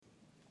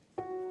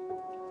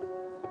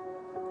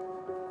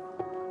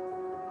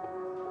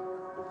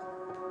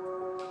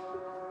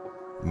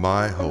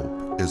My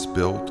hope is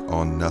built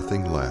on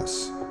nothing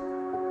less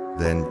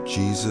than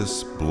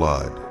Jesus'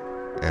 blood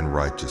and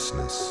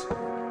righteousness.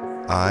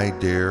 I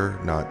dare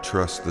not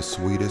trust the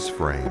sweetest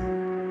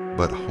frame,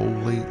 but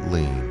wholly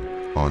lean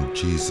on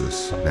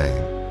Jesus'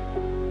 name.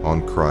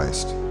 On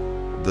Christ,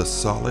 the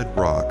solid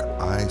rock,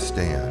 I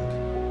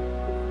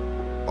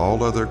stand.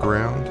 All other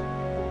ground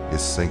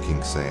is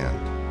sinking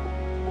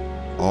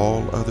sand.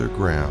 All other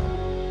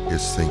ground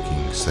is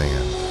sinking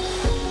sand.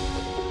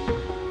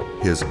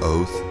 His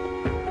oath,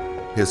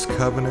 His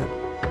covenant,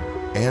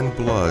 and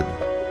blood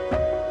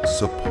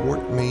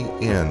support me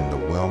in the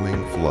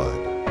whelming flood.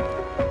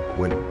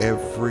 When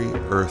every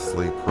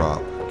earthly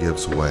prop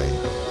gives way,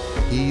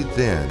 He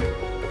then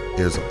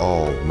is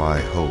all my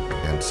hope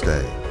and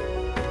stay.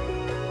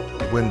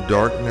 When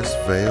darkness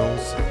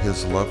veils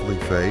His lovely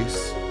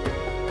face,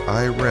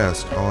 I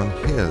rest on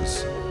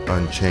His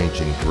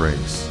unchanging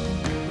grace.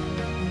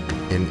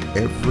 In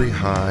every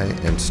high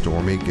and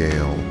stormy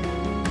gale,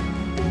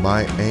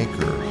 my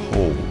anchor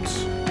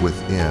holds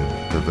within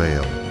the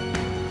veil.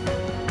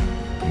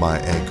 My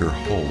anchor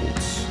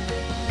holds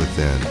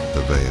within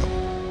the veil.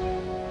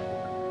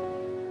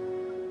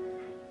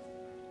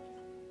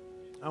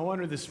 I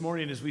wonder this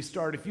morning as we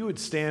start, if you would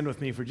stand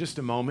with me for just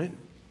a moment.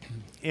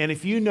 And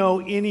if you know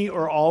any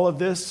or all of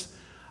this,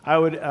 I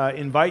would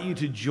invite you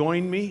to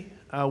join me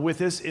with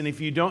this. And if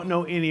you don't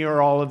know any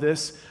or all of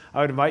this,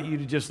 I would invite you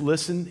to just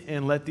listen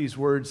and let these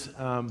words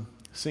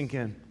sink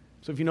in.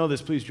 So if you know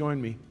this, please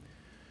join me.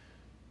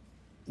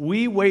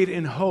 We wait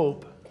in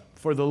hope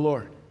for the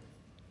Lord.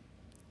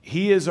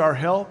 He is our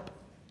help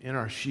and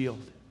our shield.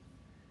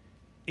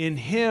 In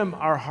Him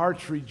our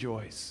hearts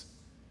rejoice,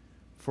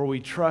 for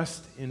we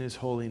trust in His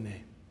holy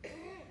name.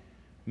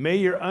 May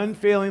your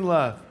unfailing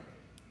love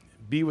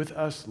be with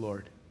us,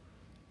 Lord,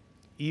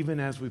 even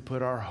as we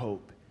put our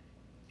hope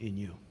in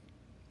You.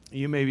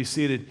 You may be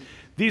seated.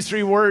 These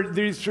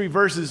three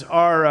verses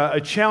are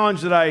a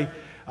challenge that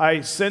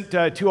I sent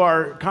to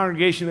our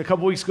congregation a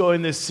couple weeks ago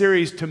in this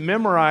series to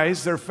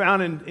memorize. They're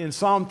found in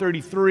Psalm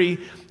 33.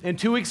 And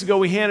 2 weeks ago,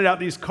 we handed out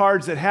these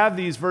cards that have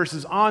these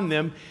verses on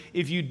them.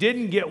 If you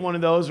didn't get one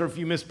of those, or if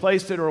you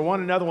misplaced it or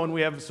want another one,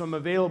 we have some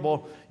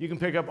available you can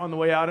pick up on the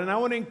way out. And I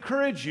want to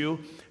encourage you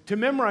to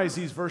memorize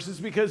these verses,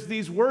 because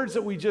these words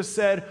that we just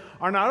said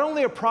are not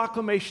only a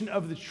proclamation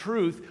of the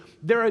truth,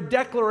 they're a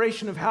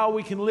declaration of how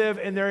we can live,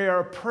 and they are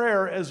a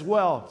prayer as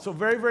well. So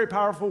very, very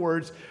powerful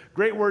words,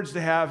 great words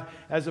to have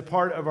as a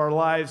part of our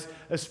lives,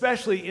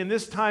 especially in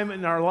this time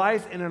in our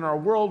life and in our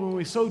world when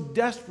we so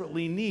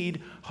desperately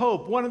need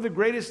hope. One of the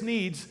greatest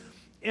needs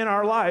in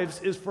our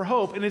lives is for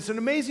hope. And it's an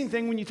amazing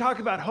thing when you talk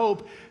about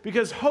hope,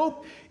 because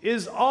hope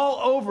is all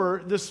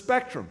over the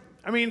spectrum.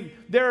 I mean,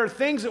 there are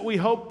things that we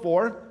hope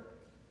for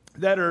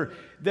that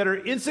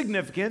are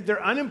insignificant, they're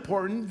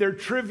unimportant, they're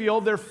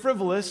trivial, they're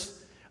frivolous,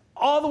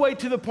 all the way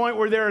to the point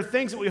where there are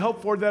things that we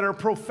hope for that are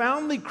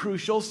profoundly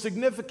crucial,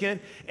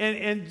 significant,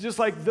 and just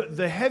like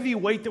the heavy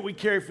weight that we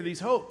carry for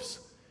these hopes.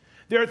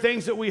 There are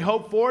things that we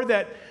hope for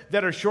that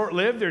are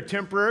short-lived, they're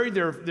temporary,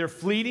 they're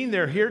fleeting,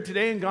 they're here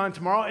today and gone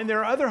tomorrow, and there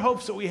are other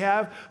hopes that we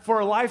have for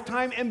a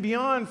lifetime and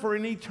beyond, for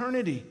an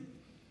eternity.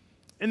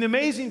 And the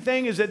amazing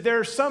thing is that there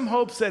are some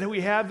hopes that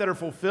we have that are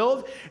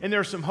fulfilled, and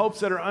there are some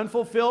hopes that are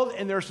unfulfilled,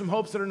 and there are some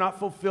hopes that are not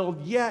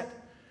fulfilled yet.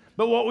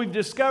 But what we've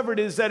discovered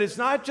is that it's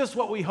not just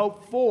what we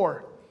hope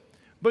for,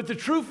 but the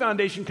true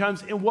foundation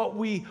comes in what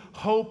we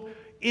hope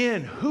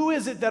in. Who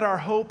is it that our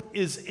hope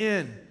is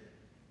in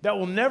that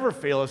will never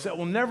fail us, that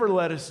will never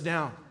let us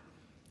down?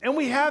 And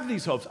we have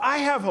these hopes. I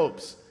have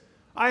hopes.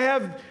 I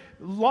have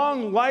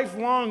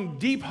lifelong,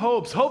 deep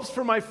hopes, hopes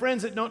for my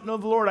friends that don't know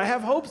the Lord. I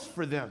have hopes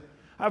for them.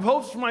 I have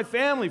hopes for my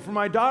family, for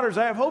my daughters.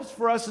 I have hopes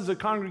for us as a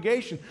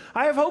congregation.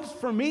 I have hopes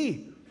for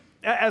me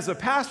as a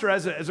pastor,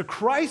 as a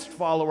Christ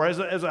follower, as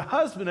a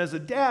husband, as a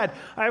dad.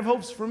 I have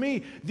hopes for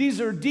me.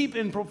 These are deep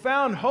and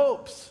profound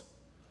hopes.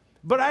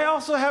 But I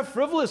also have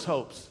frivolous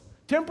hopes,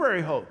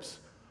 temporary hopes,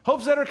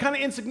 hopes that are kind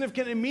of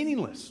insignificant and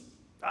meaningless.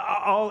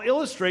 I'll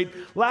illustrate.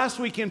 Last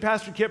weekend,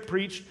 Pastor Kip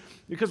preached,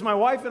 because my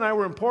wife and I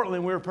were in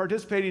Portland. We were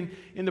participating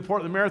in the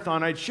Portland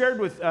Marathon. I'd shared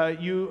with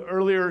you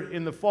earlier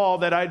in the fall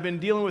that I'd been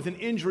dealing with an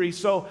injury,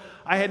 so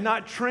I had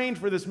not trained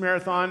for this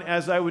marathon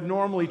as I would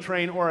normally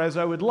train or as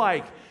I would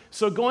like.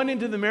 So going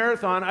into the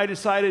marathon, I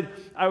decided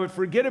I would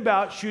forget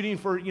about shooting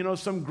for,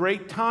 some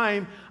great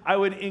time. I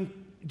would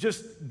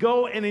just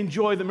go and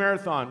enjoy the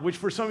marathon, which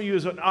for some of you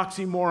is an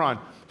oxymoron.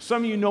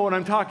 Some of you know what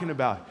I'm talking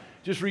about.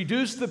 Just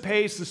reduce the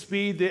pace, the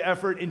speed, the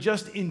effort, and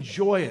just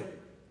enjoy it.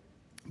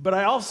 But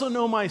I also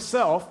know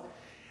myself,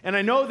 and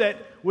I know that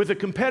with a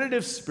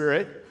competitive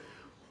spirit,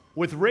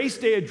 with race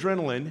day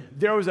adrenaline,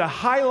 there was a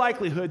high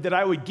likelihood that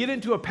I would get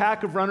into a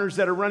pack of runners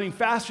that are running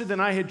faster than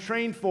I had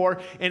trained for,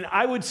 and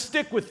I would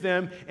stick with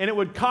them, and it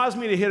would cause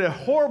me to hit a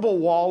horrible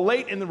wall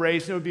late in the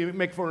race, and it would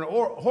make for a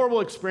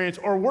horrible experience,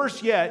 or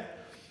worse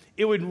yet,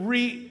 it would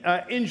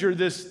re-injure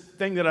this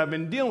thing that I've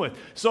been dealing with.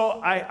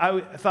 So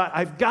I thought,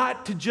 I've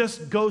got to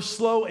just go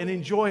slow and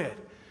enjoy it.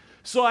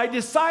 So I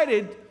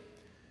decided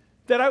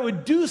that I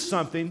would do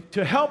something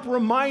to help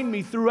remind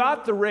me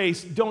throughout the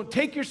race, don't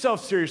take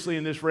yourself seriously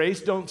in this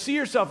race, don't see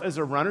yourself as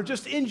a runner,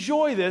 just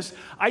enjoy this.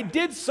 I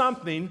did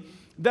something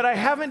that I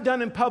haven't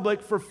done in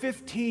public for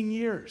 15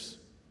 years.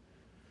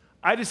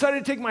 I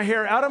decided to take my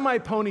hair out of my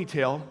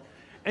ponytail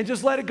and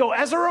just let it go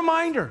as a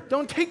reminder.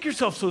 Don't take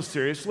yourself so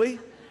seriously.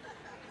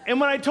 And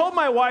when I told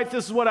my wife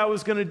this is what I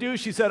was going to do,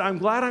 she said, I'm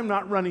glad I'm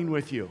not running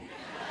with you.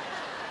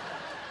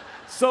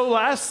 So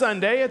last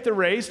Sunday at the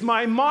race,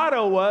 my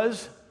motto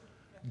was,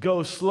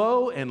 go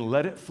slow and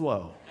let it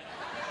flow.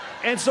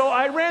 And so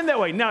I ran that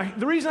way. Now,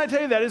 the reason I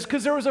tell you that is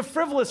because there was a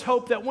frivolous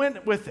hope that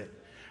went with it.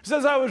 So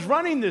as I was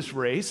running this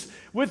race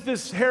with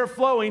this hair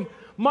flowing,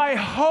 my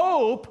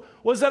hope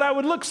was that I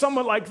would look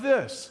somewhat like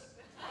this.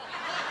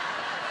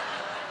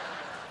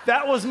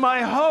 That was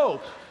my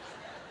hope.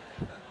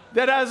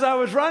 That as I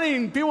was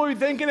running, people would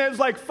be thinking it was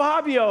like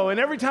Fabio, and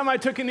every time I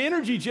took an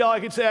energy gel, I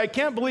could say, I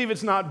can't believe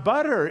it's not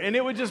butter, and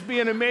it would just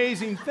be an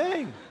amazing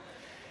thing.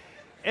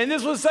 And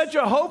this was such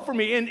a hope for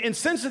me. And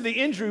since of the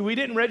injury, we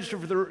didn't register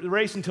for the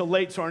race until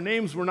late, so our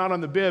names were not on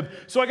the bib.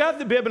 So I got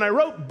the bib and I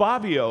wrote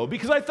Bobbio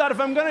because I thought if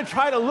I'm going to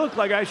try to look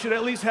like I should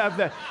at least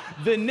have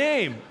the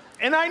name.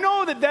 And I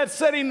know that that's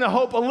setting the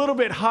hope a little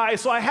bit high,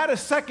 so I had a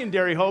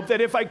secondary hope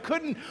that if I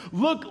couldn't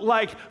look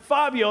like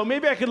Fabio,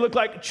 maybe I could look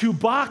like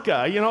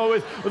Chewbacca,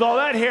 with all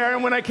that hair.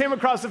 And when I came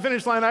across the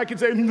finish line, I could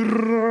say, and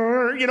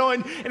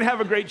have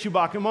a great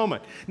Chewbacca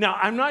moment. Now,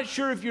 I'm not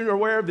sure if you're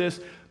aware of this,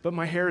 but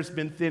my hair has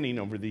been thinning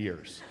over the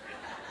years.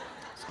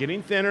 It's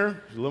getting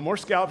thinner. There's a little more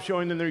scalp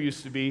showing than there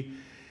used to be.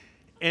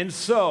 And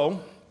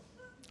so,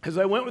 as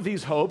I went with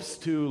these hopes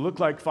to look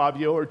like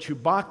Fabio or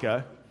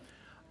Chewbacca,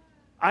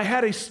 I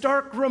had a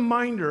stark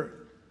reminder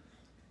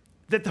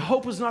that the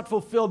hope was not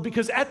fulfilled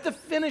because at the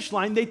finish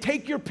line, they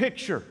take your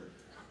picture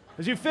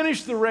as you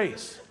finish the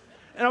race.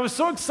 And I was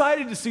so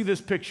excited to see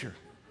this picture.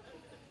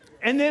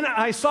 And then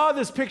I saw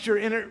this picture,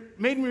 and it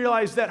made me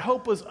realize that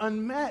hope was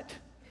unmet.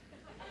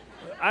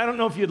 I don't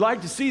know if you'd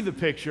like to see the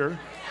picture.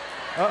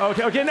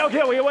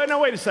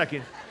 Wait a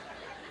second.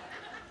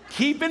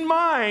 Keep in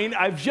mind,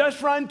 I've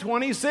just run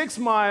 26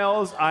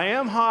 miles. I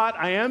am hot.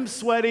 I am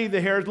sweaty.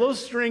 The hair is a little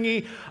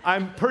stringy.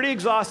 I'm pretty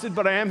exhausted,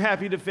 but I am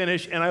happy to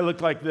finish, and I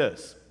look like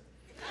this.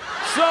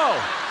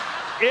 So,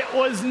 it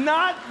was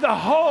not the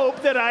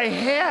hope that I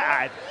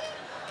had.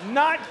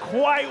 Not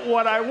quite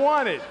what I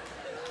wanted.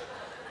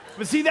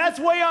 But see, that's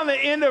way on the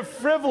end of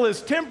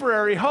frivolous,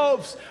 temporary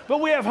hopes, but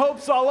we have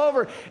hopes all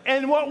over.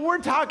 And what we're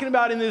talking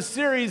about in this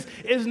series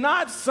is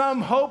not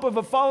some hope of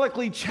a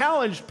follically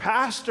challenged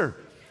pastor.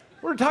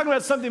 We're talking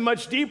about something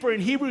much deeper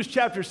in Hebrews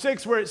chapter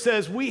 6, where it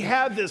says, we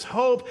have this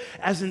hope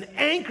as an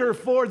anchor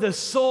for the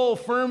soul,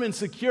 firm and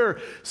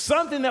secure,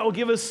 something that will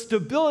give us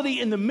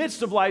stability in the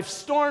midst of life,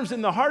 storms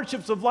and the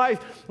hardships of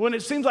life, when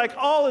it seems like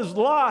all is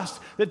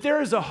lost, that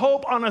there is a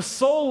hope on a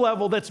soul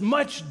level that's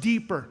much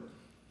deeper.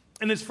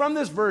 And it's from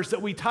this verse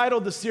that we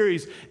titled the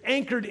series,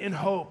 Anchored in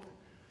Hope,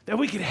 that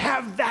we could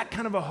have that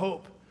kind of a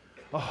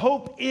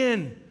hope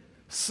in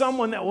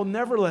someone that will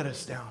never let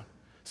us down,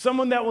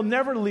 someone that will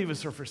never leave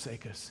us or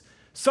forsake us,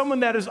 someone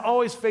that is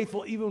always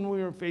faithful even when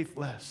we are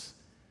faithless.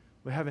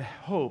 We have a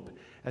hope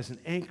as an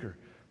anchor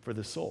for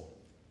the soul.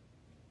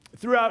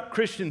 Throughout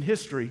Christian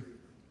history,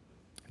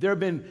 there have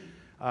been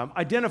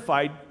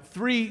identified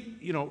three,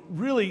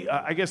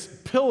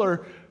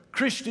 pillar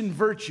Christian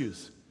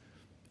virtues.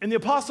 And the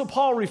Apostle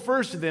Paul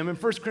refers to them in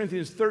 1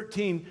 Corinthians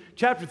 13,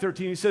 chapter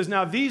 13. He says,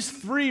 now these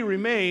three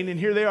remain, and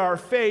here they are,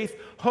 faith,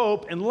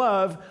 hope, and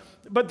love.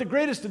 But the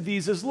greatest of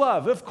these is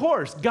love. Of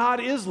course,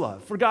 God is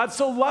love. For God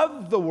so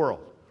loved the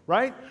world,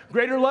 right?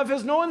 Greater love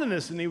has no one than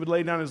this, and he would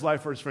lay down his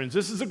life for his friends.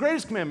 This is the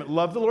greatest commandment.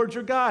 Love the Lord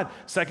your God.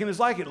 Second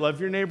is like it.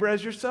 Love your neighbor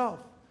as yourself.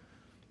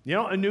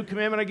 A new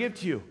commandment I give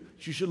to you.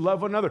 You should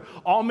love one another.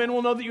 All men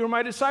will know that you are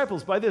my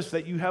disciples by this,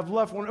 that you have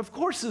love for one. Of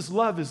course, this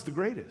love is the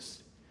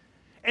greatest.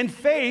 And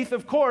faith,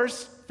 of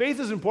course, faith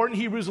is important.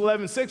 Hebrews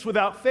 11:6.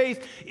 Without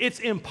faith, it's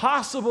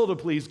impossible to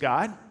please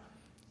God.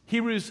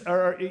 Ephesians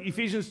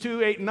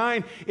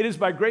 2:8-9. It is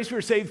by grace we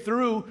are saved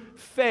through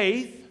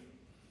faith,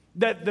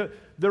 that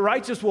the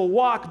righteous will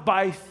walk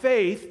by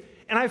faith.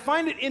 And I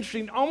find it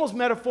interesting, almost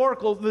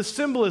metaphorical, the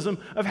symbolism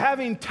of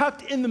having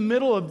tucked in the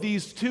middle of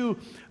these two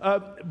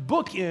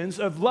bookends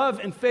of love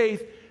and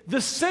faith.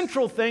 The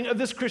central thing of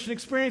this Christian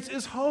experience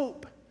is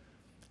hope.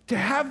 To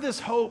have this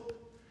hope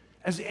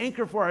as the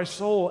anchor for our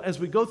soul as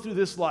we go through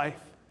this life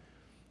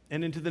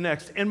and into the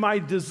next. And my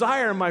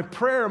desire, my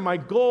prayer, my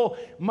goal,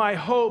 my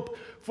hope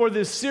for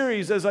this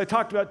series, as I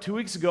talked about 2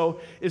 weeks ago,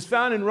 is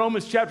found in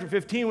Romans chapter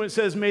 15 when it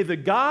says, may the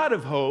God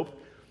of hope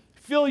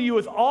fill you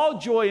with all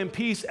joy and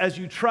peace as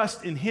you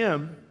trust in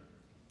him,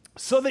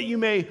 so that you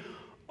may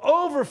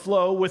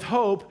overflow with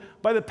hope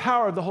by the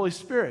power of the Holy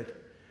Spirit.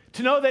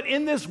 To know that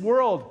in this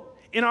world,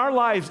 in our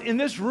lives, in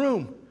this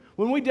room,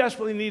 when we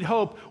desperately need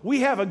hope, we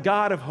have a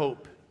God of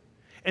hope.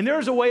 And there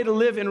is a way to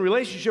live in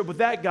relationship with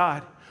that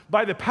God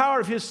by the power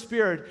of his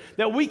Spirit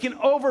that we can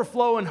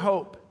overflow in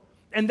hope.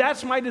 And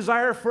that's my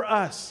desire for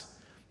us,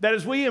 that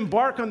as we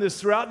embark on this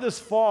throughout this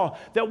fall,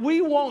 that we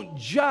won't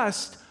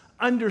just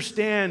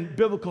understand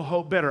biblical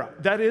hope better.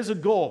 That is a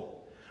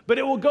goal. But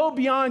it will go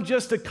beyond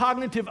just a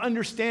cognitive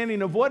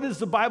understanding of what is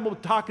the Bible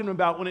talking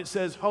about when it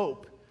says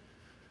hope.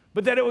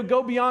 But that it would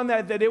go beyond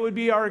that, that it would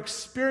be our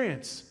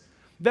experience,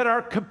 that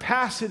our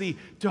capacity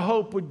to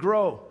hope would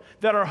grow,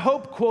 that our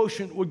hope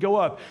quotient would go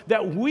up,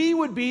 that we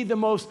would be the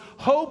most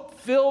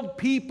hope-filled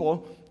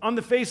people on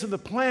the face of the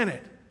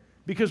planet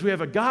because we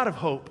have a God of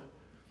hope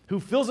who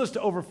fills us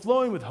to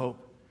overflowing with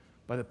hope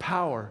by the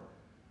power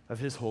of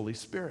his Holy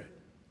Spirit.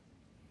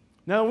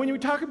 Now, when we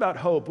talk about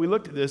hope, we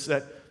looked at this,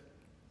 that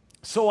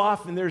so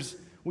often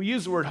we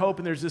use the word hope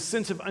and there's this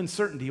sense of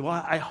uncertainty.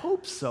 Well, I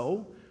hope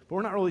so, but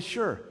we're not really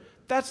sure.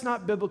 That's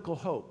not biblical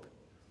hope.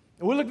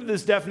 And we looked at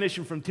this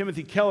definition from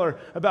Timothy Keller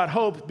about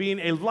hope being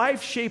a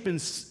life-shaping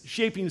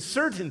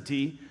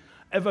certainty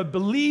of a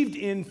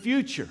believed-in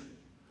future.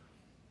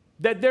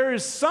 That there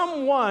is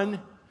someone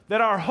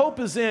that our hope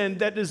is in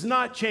that does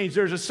not change.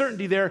 There's a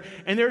certainty there,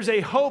 and there's a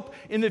hope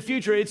in the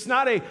future. It's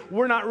not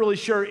we're not really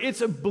sure.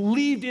 It's a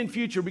believed-in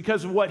future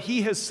because of what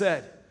he has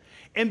said.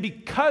 And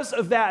because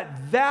of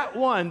that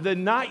one, the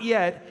not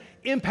yet,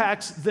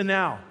 impacts the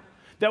now.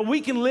 That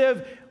we can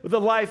live with a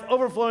life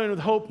overflowing with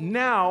hope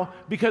now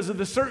because of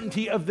the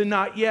certainty of the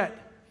not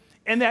yet.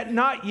 And that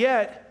not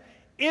yet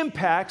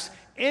impacts,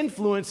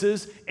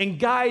 influences, and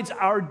guides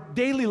our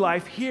daily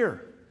life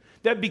here.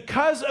 That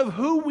because of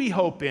who we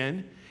hope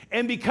in,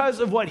 and because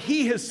of what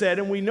he has said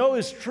and we know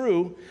is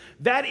true,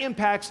 that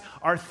impacts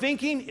our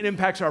thinking, it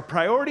impacts our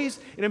priorities,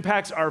 it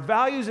impacts our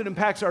values, it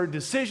impacts our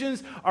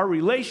decisions, our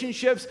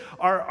relationships,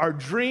 our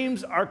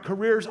dreams, our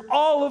careers.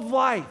 All of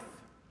life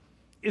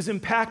is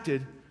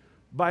impacted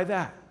by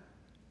that.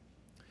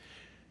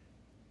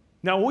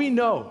 Now we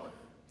know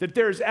that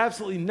there is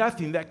absolutely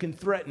nothing that can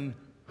threaten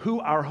who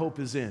our hope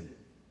is in.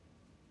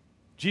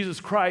 Jesus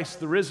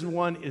Christ, the risen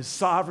one, is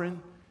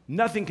sovereign.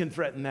 Nothing can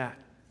threaten that.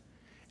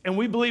 And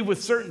we believe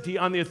with certainty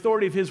on the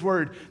authority of his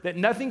word that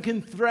nothing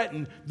can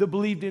threaten the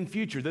believed in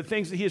future, the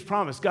things that he has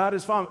promised. God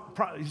is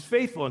he's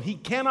faithful and he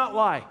cannot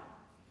lie.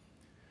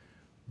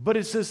 But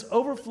it's this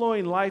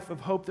overflowing life of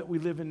hope that we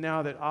live in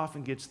now that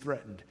often gets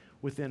threatened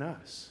within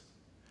us.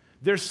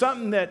 There's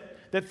something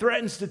that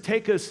threatens to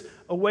take us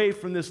away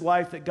from this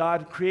life that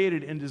God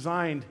created and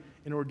designed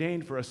and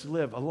ordained for us to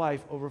live, a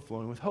life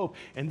overflowing with hope.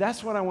 And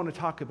that's what I want to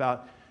talk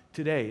about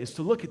today, is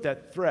to look at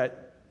that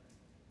threat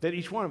that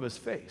each one of us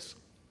face.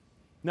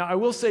 Now, I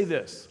will say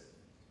this,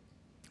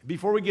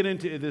 before we get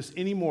into this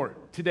anymore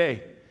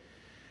today,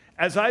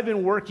 as I've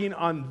been working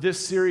on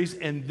this series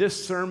and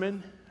this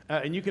sermon,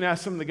 and you can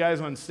ask some of the guys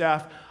on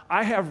staff,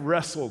 I have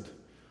wrestled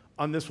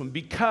on this one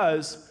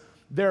because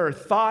there are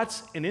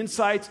thoughts and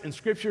insights and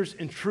scriptures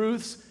and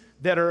truths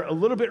that are a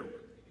little bit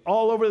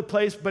all over the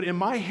place, but in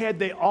my head,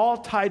 they all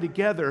tie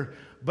together,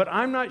 but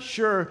I'm not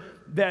sure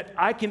that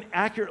I can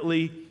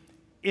accurately,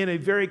 in a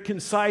very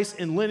concise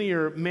and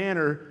linear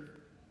manner,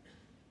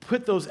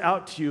 put those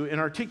out to you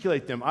and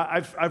articulate them.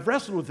 I've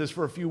wrestled with this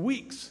for a few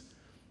weeks.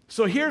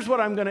 So here's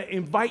what I'm going to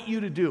invite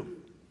you to do.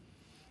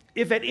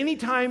 If at any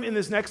time in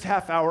this next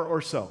half hour or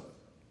so,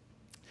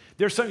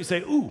 there's something you say,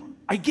 ooh,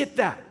 I get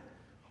that.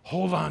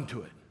 Hold on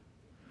to it.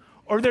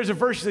 Or there's a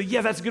verse you say,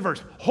 yeah, that's a good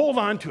verse. Hold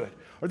on to it.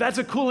 Or that's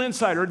a cool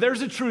insight. Or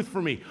there's a truth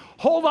for me.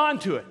 Hold on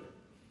to it.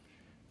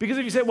 Because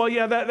if you say, well,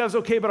 yeah, that's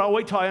okay, but I'll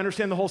wait till I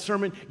understand the whole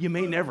sermon, you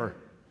may never.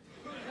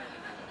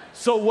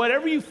 So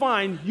whatever you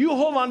find, you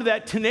hold on to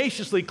that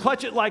tenaciously,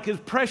 clutch it like a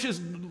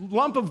precious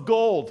lump of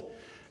gold.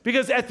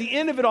 Because at the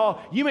end of it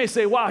all, you may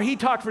say, wow, he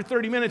talked for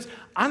 30 minutes.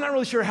 I'm not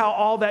really sure how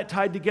all that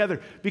tied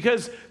together.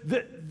 Because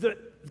the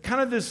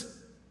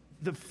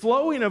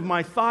flowing of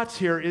my thoughts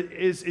here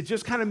is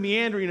just kind of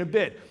meandering a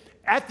bit.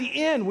 At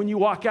the end, when you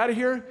walk out of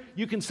here,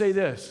 you can say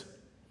this.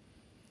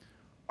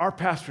 Our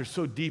pastor is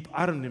so deep,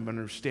 I don't even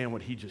understand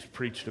what he just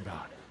preached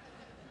about.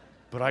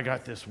 But I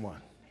got this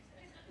one.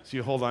 So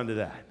you hold on to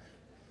that.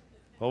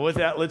 Well, with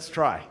that, let's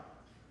try.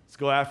 Let's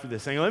go after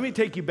this thing. Let me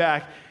take you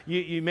back.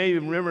 You may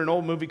remember an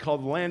old movie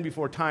called Land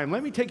Before Time.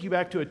 Let me take you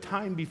back to a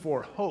time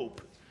before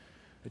hope.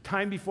 A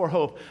time before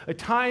hope. A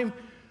time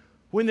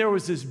when there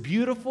was this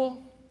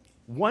beautiful,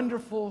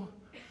 wonderful,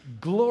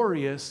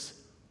 glorious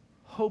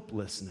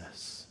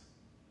hopelessness.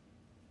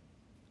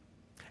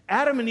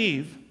 Adam and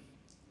Eve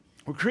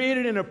were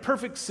created in a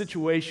perfect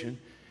situation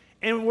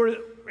and were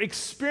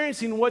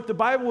experiencing what the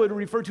Bible would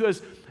refer to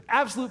as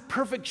absolute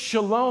perfect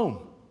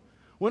shalom.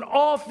 When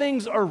all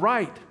things are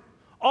right,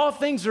 all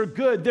things are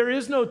good, there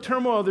is no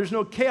turmoil, there's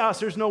no chaos,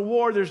 there's no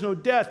war, there's no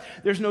death,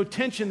 there's no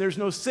tension, there's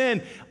no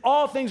sin.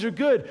 All things are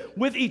good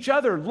with each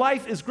other.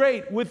 Life is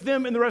great with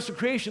them and the rest of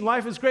creation.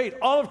 Life is great.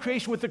 All of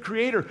creation with the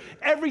Creator.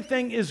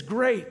 Everything is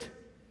great.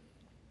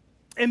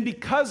 And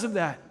because of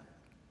that,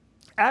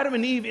 Adam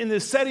and Eve, in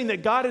this setting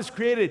that God has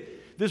created,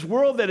 this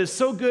world that is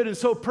so good and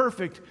so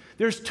perfect,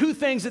 there's two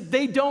things that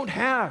they don't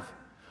have.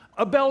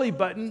 A belly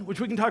button, which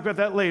we can talk about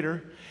that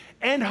later,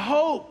 and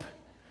hope.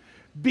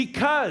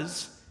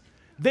 Because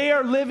they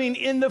are living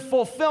in the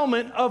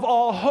fulfillment of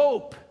all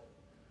hope.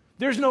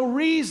 There's no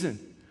reason,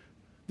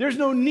 there's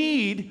no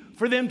need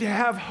for them to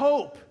have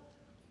hope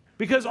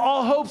because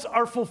all hopes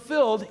are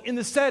fulfilled in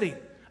the setting.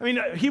 I mean,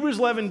 Hebrews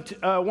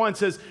 11:1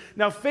 says,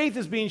 now faith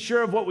is being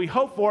sure of what we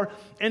hope for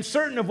and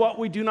certain of what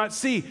we do not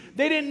see.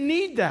 They didn't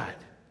need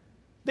that.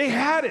 They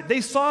had it.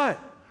 They saw it.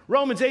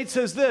 Romans 8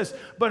 says this,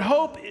 but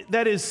hope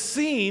that is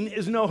seen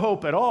is no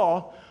hope at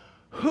all.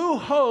 Who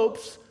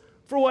hopes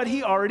for what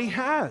he already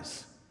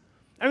has?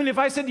 I mean, if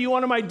I said to you,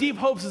 one of my deep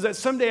hopes is that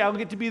someday I'll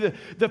get to be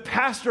the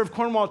pastor of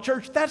Cornwall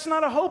Church, that's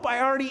not a hope.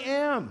 I already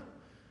am.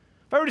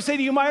 If I were to say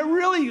to you,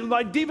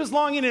 my deepest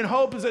longing and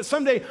hope is that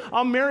someday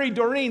I'll marry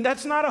Doreen,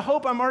 that's not a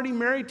hope. I'm already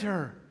married to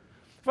her.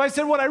 If I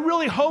said what I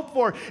really hope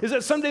for is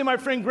that someday my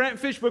friend Grant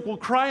Fishbook will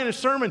cry in a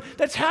sermon,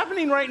 that's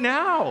happening right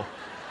now.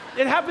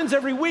 It happens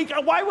every week.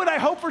 Why would I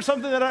hope for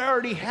something that I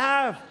already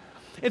have?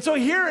 And so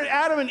here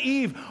Adam and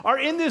Eve are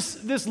in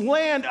this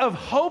land of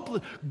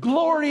hope,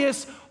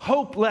 glorious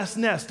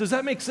hopelessness. Does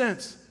that make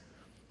sense?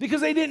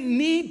 Because they didn't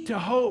need to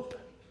hope.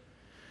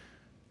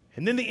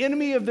 And then the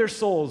enemy of their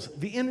souls,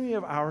 the enemy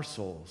of our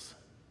souls,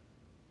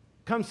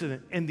 comes to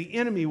them, and the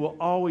enemy will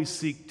always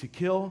seek to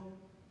kill,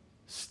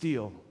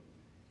 steal,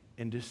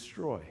 and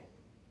destroy.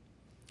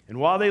 And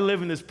while they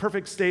live in this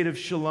perfect state of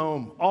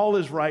shalom, all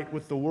is right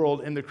with the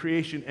world and the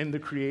creation and the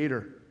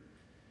Creator,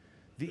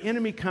 the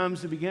enemy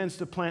comes and begins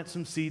to plant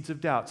some seeds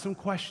of doubt, some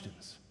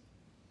questions.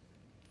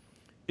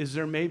 Is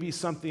there maybe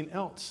something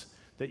else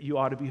that you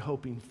ought to be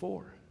hoping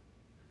for?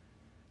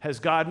 Has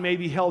God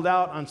maybe held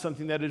out on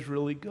something that is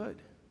really good?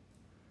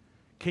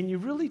 Can you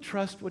really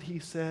trust what he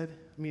said?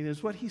 I mean,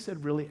 is what he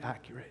said really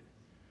accurate?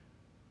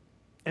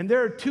 And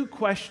there are two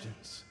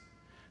questions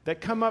that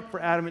come up for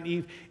Adam and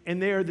Eve,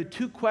 and they are the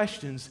two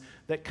questions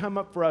that come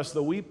up for us,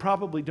 though we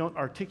probably don't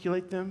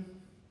articulate them.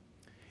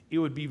 It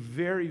would be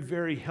very,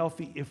 very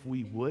healthy if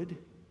we would.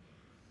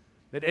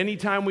 That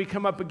anytime we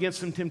come up against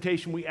some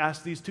temptation, we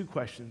ask these two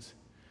questions.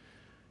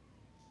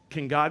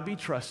 Can God be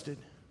trusted?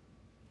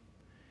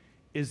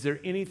 Is there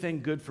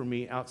anything good for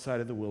me outside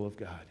of the will of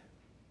God?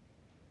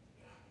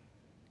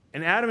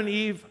 And Adam and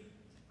Eve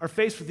are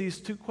faced with these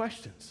two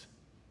questions.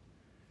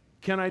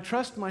 Can I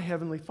trust my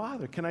Heavenly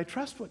Father? Can I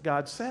trust what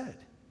God said?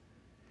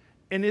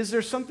 And is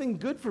there something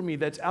good for me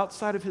that's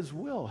outside of His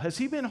will? Has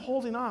He been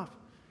holding off?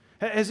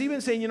 Has He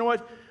been saying, you know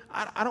what,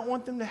 I don't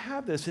want them to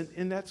have this,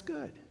 and that's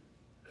good.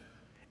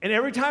 And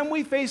every time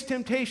we face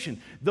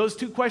temptation, those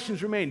two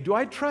questions remain. Do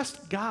I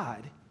trust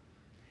God?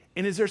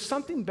 And is there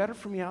something better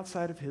for me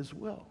outside of His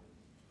will?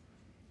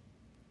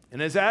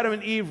 And as Adam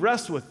and Eve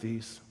wrestle with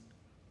these,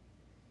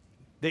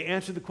 they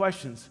answer the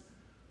questions.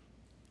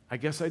 I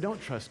guess I don't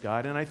trust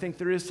God, and I think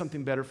there is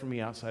something better for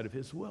me outside of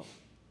His will.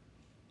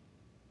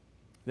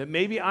 That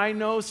maybe I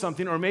know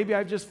something, or maybe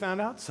I've just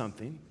found out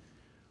something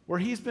where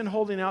He's been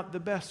holding out the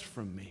best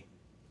from me.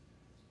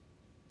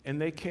 And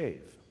they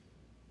cave.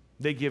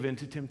 They give in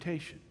to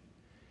temptation.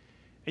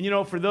 And you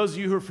know, for those of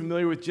you who are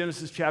familiar with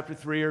Genesis chapter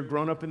 3 or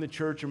grown up in the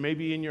church or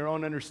maybe in your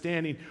own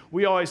understanding,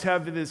 we always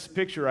have this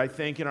picture, I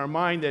think, in our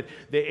mind that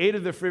they ate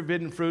of the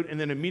forbidden fruit and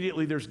then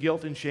immediately there's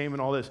guilt and shame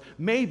and all this.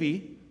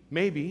 Maybe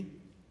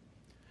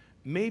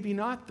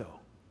not though.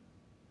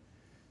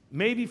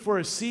 Maybe for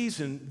a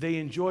season they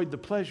enjoyed the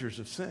pleasures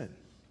of sin.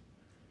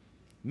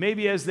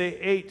 Maybe as they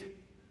ate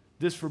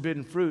this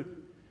forbidden fruit,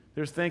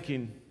 they're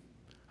thinking,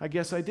 I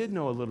guess I did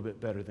know a little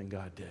bit better than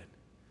God did.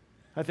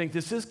 I think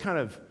this is kind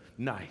of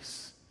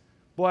nice.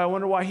 Boy, I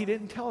wonder why He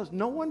didn't tell us.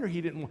 No wonder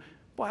He didn't.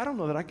 Boy, I don't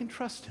know that I can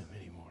trust Him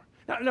anymore.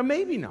 Now,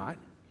 maybe not.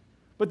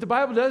 But the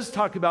Bible does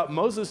talk about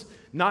Moses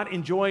not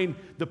enjoying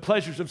the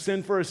pleasures of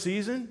sin for a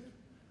season.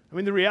 I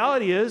mean, the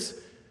reality is,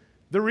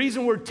 the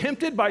reason we're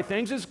tempted by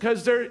things is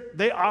because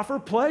they offer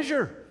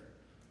pleasure.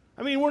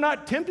 I mean, we're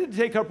not tempted to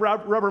take up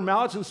rubber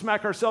mallets and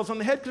smack ourselves on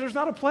the head because there's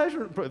not a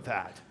pleasure with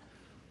that.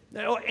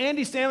 Now,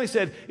 Andy Stanley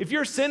said, if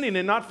you're sinning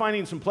and not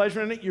finding some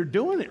pleasure in it, you're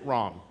doing it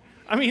wrong.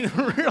 I mean,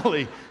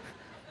 really.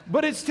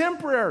 But it's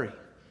temporary.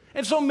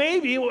 And so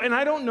maybe, and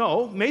I don't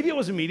know, maybe it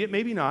was immediate,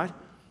 maybe not.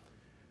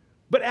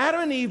 But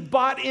Adam and Eve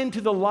bought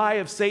into the lie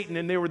of Satan,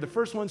 and they were the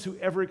first ones who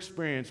ever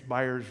experienced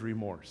buyer's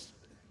remorse.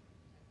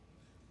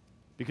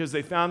 Because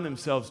they found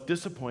themselves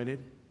disappointed.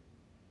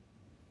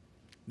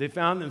 They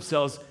found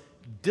themselves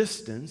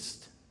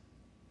distanced.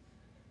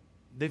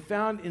 They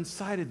found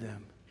inside of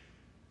them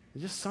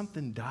just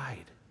something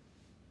died.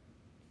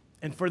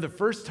 And for the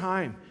first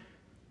time,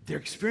 they're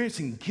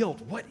experiencing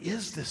guilt. What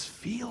is this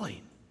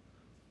feeling?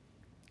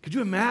 Could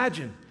you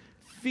imagine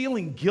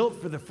feeling guilt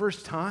for the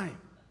first time?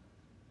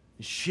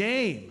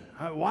 Shame.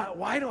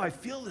 Why do I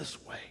feel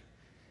this way?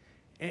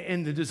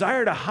 And the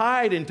desire to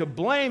hide and to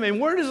blame. And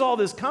where does all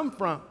this come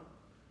from?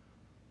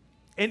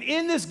 And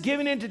in this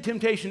giving into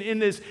temptation, in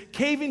this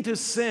caving to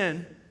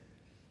sin,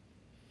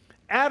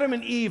 Adam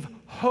and Eve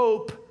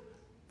hope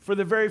for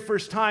the very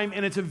first time,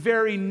 and it's a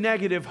very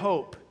negative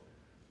hope.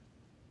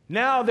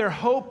 Now they're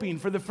hoping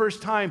for the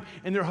first time,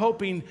 and they're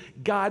hoping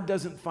God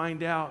doesn't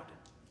find out,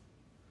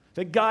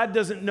 that God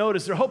doesn't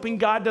notice. They're hoping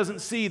God doesn't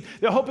see.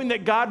 They're hoping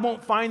that God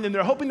won't find them.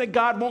 They're hoping that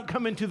God won't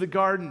come into the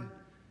garden.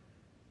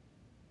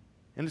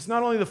 And it's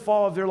not only the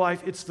fall of their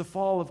life, it's the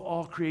fall of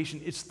all creation.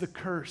 It's the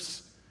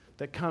curse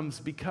that comes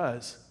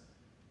because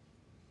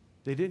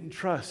they didn't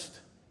trust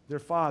their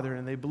Father,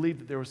 and they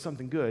believed that there was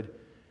something good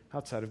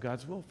outside of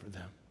God's will for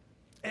them.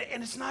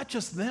 And it's not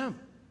just them,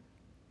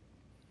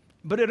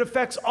 but it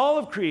affects all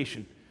of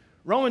creation.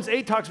 Romans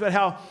 8 talks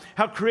about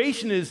how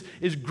creation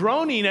is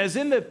groaning as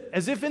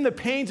if in the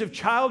pains of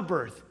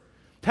childbirth.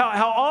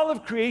 How all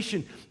of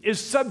creation is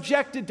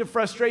subjected to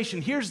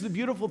frustration. Here's the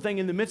beautiful thing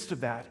in the midst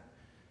of that.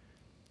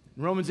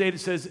 In Romans 8 it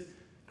says,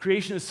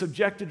 creation is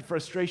subjected to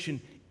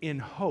frustration in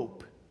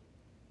hope.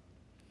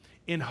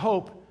 In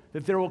hope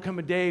that there will come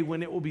a day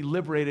when it will be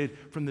liberated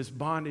from this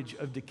bondage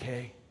of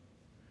decay.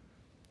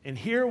 And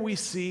here we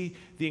see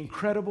the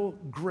incredible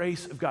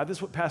grace of God. This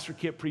is what Pastor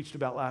Kip preached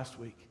about last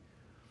week.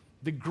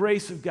 The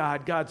grace of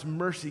God, God's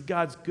mercy,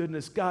 God's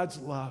goodness, God's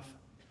love.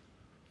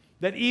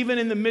 That even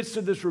in the midst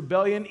of this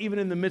rebellion, even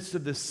in the midst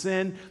of the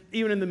sin,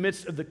 even in the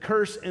midst of the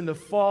curse and the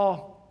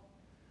fall,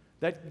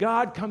 that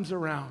God comes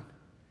around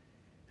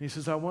and he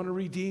says, I want to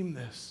redeem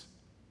this.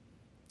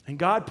 And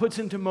God puts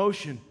into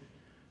motion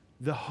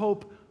the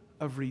hope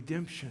of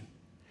redemption.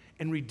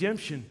 And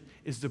redemption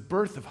is the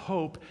birth of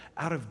hope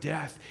out of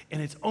death.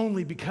 And it's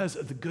only because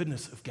of the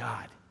goodness of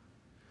God.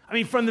 I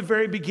mean, from the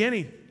very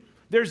beginning,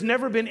 there's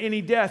never been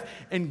any death.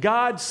 And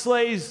God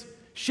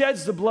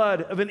sheds the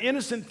blood of an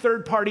innocent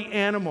third-party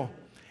animal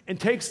and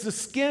takes the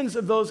skins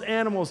of those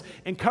animals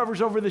and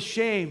covers over the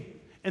shame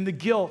and the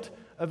guilt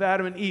of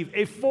Adam and Eve.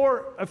 A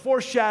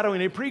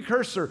foreshadowing, a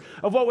precursor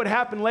of what would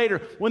happen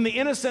later when the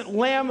innocent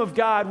Lamb of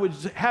God would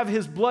have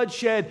his blood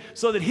shed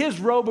so that his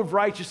robe of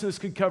righteousness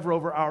could cover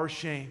over our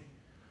shame.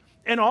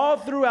 And all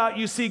throughout,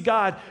 you see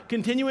God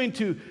continuing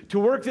to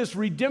work this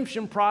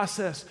redemption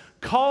process,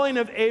 calling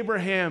of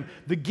Abraham,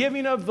 the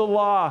giving of the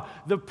law,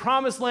 the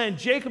promised land,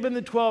 Jacob and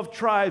the 12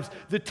 tribes,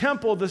 the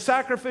temple, the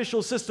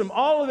sacrificial system,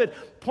 all of it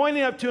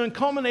pointing up to and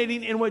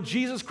culminating in what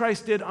Jesus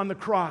Christ did on the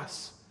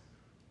cross.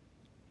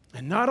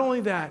 And not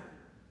only that,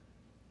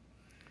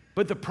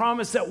 but the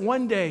promise that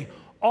one day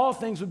all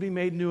things would be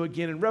made new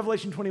again. In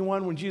Revelation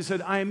 21, when Jesus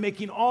said, I am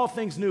making all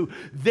things new,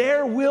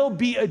 there will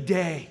be a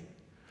day,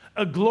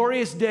 a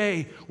glorious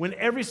day, when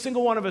every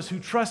single one of us who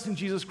trust in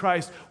Jesus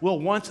Christ will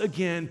once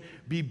again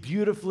be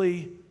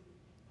beautifully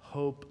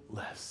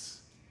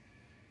hopeless.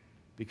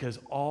 Because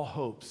all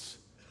hopes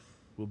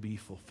will be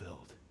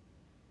fulfilled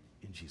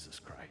in Jesus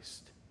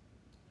Christ.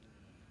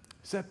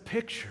 It's that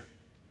picture.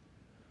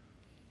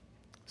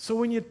 So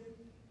when you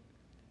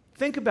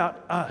think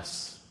about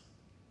us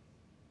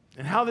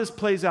and how this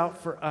plays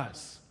out for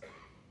us,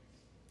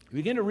 you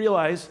begin to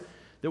realize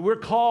that we're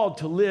called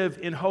to live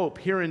in hope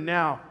here and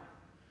now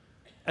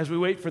as we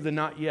wait for the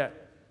not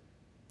yet.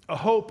 A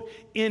hope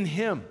in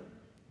Him,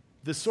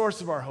 the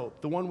source of our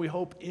hope, the one we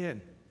hope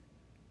in.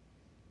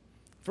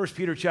 1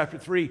 Peter chapter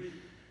 3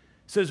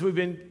 says we've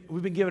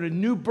been given a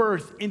new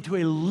birth into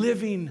a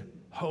living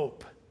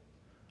hope.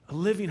 A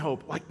living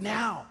hope, like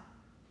now.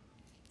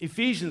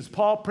 Ephesians,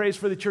 Paul prays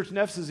for the church in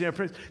Ephesus.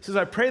 He says,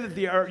 I pray that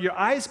your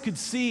eyes could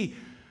see,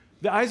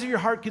 the eyes of your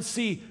heart could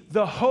see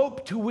the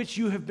hope to which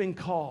you have been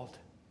called.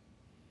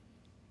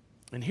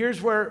 And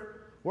here's where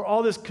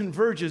all this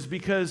converges,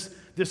 because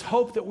this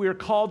hope that we are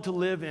called to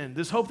live in,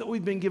 this hope that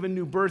we've been given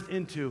new birth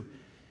into,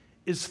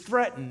 is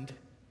threatened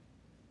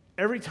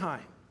every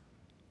time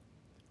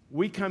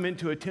we come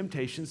into a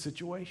temptation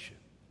situation.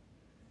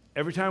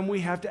 Every time we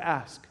have to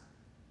ask,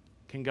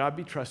 can God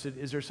be trusted?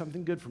 Is there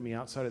something good for me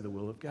outside of the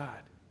will of God?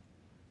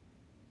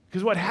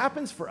 Because what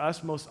happens for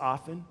us most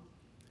often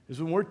is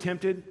when we're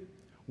tempted,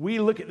 we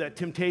look at that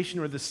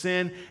temptation or the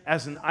sin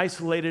as an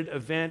isolated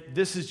event.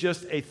 This is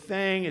just a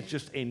thing. It's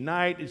just a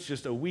night. It's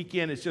just a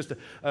weekend. It's just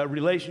a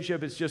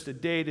relationship. It's just a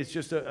date. It's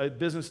just a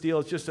business deal.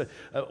 It's just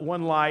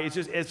one lie.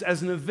 It's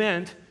as an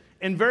event.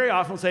 And very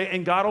often we'll say,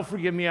 and God will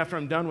forgive me after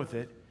I'm done with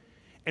it.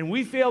 And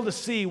we fail to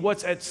see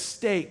what's at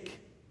stake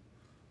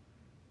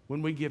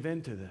when we give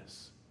in to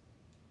this.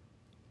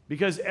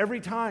 Because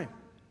every time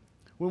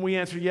when we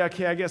answer, yeah,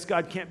 okay, I guess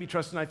God can't be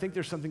trusted, and I think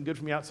there's something good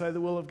for me outside of the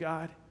will of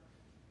God,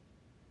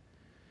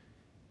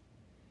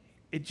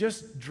 it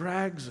just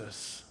drags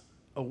us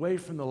away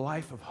from the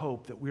life of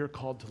hope that we are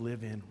called to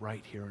live in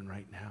right here and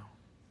right now.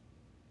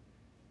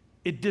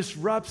 It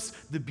disrupts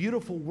the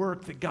beautiful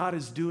work that God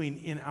is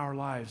doing in our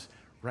lives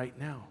right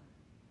now.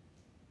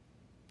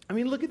 I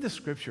mean, look at this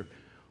scripture.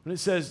 When it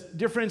says,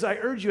 dear friends, I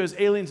urge you as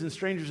aliens and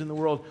strangers in the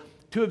world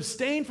to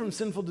abstain from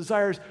sinful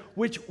desires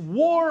which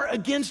war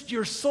against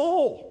your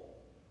soul.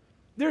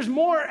 There's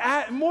more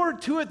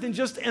to it than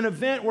just an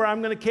event where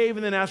I'm going to cave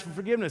and then ask for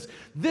forgiveness.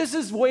 This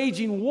is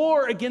waging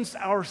war against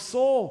our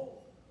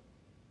soul.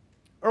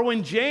 Or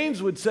when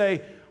James would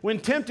say, when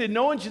tempted,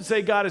 no one should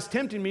say, God is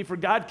tempting me, for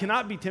God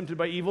cannot be tempted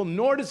by evil,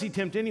 nor does he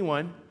tempt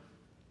anyone.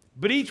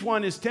 But each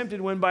one is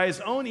tempted when by his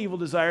own evil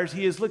desires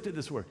he is, looked at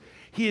this word,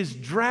 he is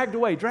dragged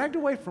away. Dragged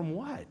away from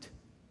what?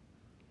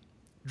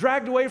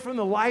 Dragged away from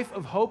the life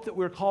of hope that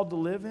we're called to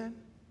live in?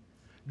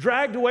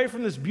 Dragged away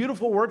from this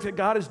beautiful work that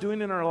God is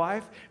doing in our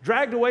life?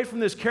 Dragged away from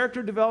this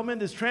character development,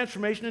 this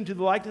transformation into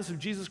the likeness of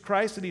Jesus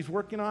Christ that he's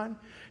working on?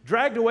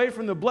 Dragged away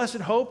from the blessed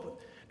hope?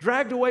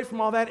 Dragged away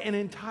from all that and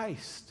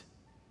enticed.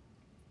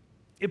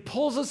 It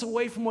pulls us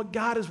away from what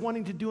God is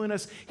wanting to do in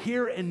us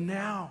here and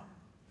now.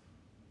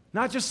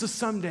 Not just the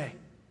someday,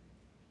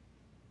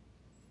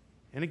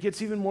 And it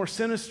gets even more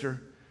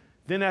sinister.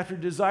 Then after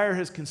desire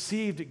has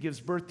conceived, it gives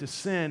birth to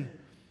sin.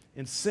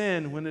 And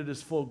sin, when it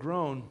is full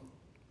grown,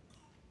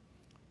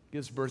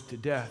 gives birth to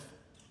death.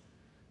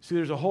 See,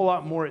 there's a whole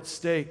lot more at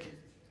stake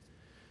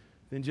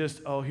than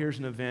just, oh, here's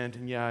an event,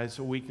 and yeah, it's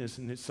a weakness,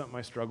 and it's something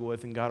I struggle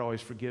with, and God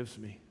always forgives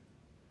me.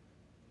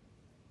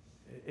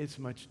 It's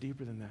much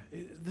deeper than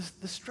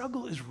that. The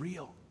struggle is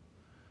real.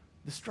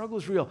 The struggle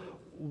is real.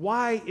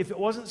 Why, if it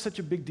wasn't such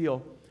a big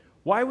deal,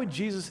 why would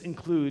Jesus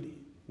include,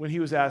 when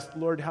he was asked,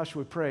 Lord, how should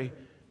we pray?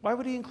 Why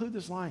would he include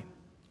this line?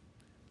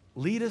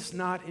 Lead us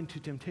not into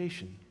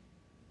temptation,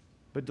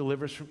 but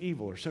deliver us from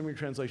evil, or some of your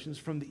translations,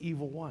 from the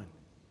evil one.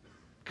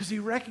 Because he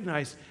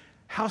recognized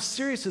how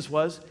serious this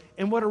was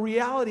and what a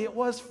reality it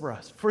was for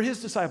us, for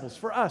his disciples,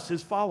 for us,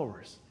 his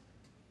followers.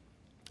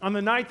 On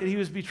the night that he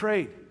was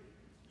betrayed,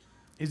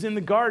 he's in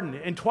the garden,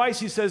 and twice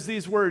he says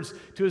these words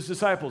to his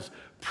disciples,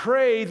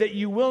 pray that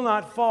you will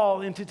not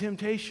fall into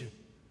temptation.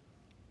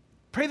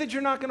 Pray that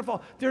you're not going to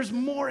fall. There's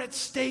more at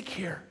stake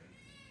here.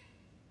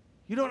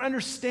 You don't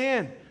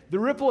understand the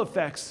ripple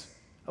effects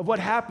of what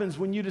happens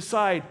when you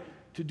decide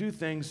to do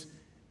things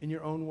in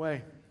your own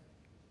way.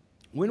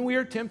 When we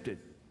are tempted,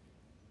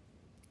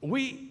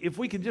 if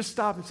we could just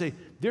stop and say,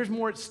 there's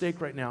more at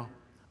stake right now,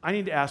 I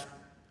need to ask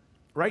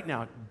right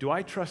now, do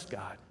I trust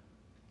God?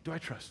 Do I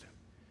trust him?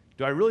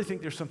 Do I really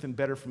think there's something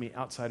better for me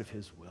outside of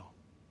his will?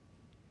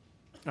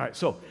 All right,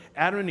 so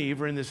Adam and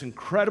Eve are in this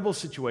incredible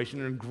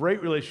situation, in a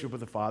great relationship with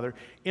the Father,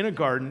 in a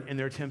garden, and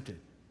they're tempted.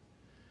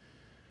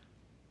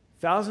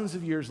 Thousands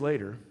of years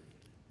later,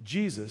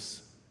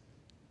 Jesus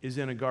is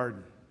in a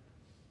garden,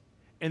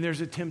 and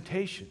there's a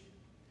temptation.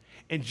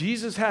 And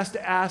Jesus has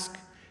to ask,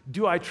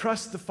 do I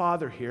trust the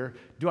Father here?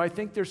 Do I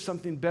think there's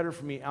something better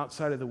for me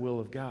outside of the will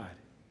of God?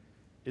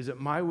 Is it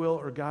my will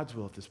or God's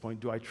will at this point?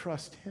 Do I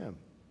trust him?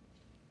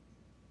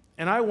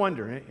 And I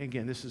wonder, and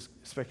again, this is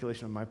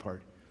speculation on my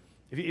part,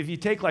 if you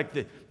take like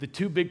the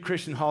two big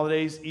Christian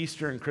holidays,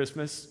 Easter and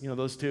Christmas, you know,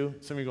 those two,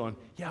 some of you are going,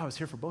 yeah, I was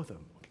here for both of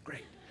them. Okay,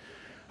 great.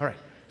 All right,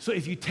 so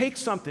if you take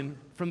something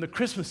from the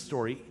Christmas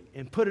story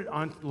and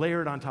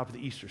layer it on top of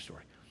the Easter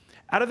story.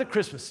 Out of the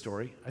Christmas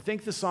story, I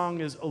think the song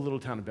is A Little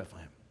Town of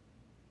Bethlehem.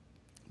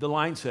 The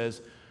line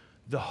says,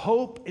 the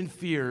hope and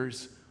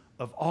fears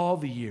of all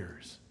the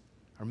years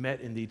are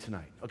met in thee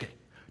tonight. Okay,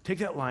 take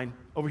that line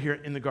over here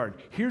in the garden.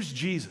 Here's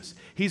Jesus.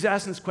 He's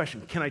asking this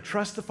question, can I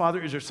trust the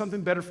Father? Is there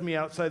something better for me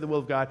outside the will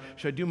of God?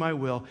 Should I do my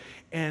will?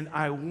 And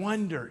I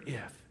wonder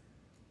if,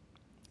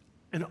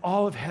 in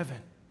all of heaven,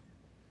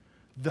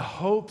 the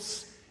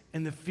hopes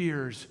and the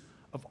fears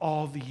of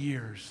all the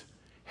years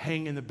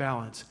hang in the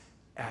balance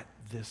at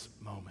this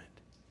moment.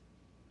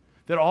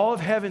 That all of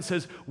heaven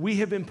says, we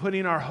have been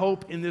putting our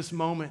hope in this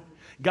moment.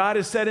 God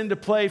has set into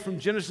play from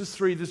Genesis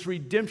 3 this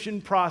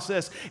redemption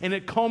process, and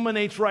it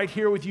culminates right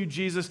here with you,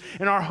 Jesus.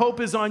 And our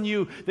hope is on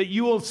you, that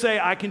you will say,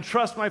 I can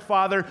trust my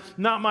Father,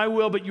 not my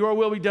will, but your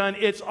will be done.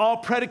 It's all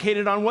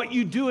predicated on what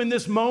you do in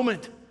this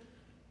moment.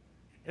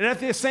 And at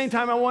the same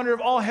time, I wonder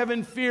if all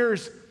heaven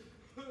fears.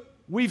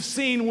 We've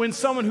seen when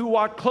someone who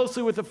walked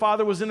closely with the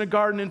Father was in a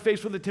garden and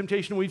faced with a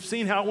temptation, we've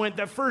seen how it went,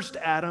 that first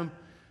Adam.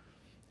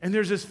 And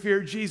there's this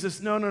fear,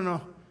 Jesus,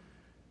 no.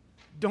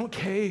 Don't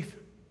cave.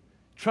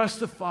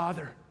 Trust the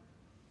Father.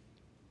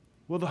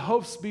 Will the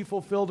hopes be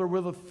fulfilled or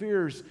will the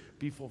fears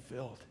be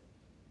fulfilled?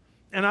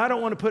 And I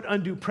don't want to put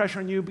undue pressure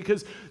on you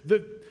because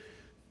the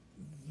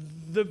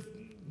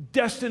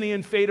destiny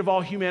and fate of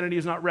all humanity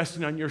is not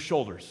resting on your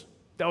shoulders.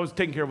 That was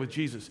taken care of with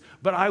Jesus.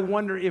 But I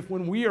wonder if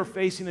when we are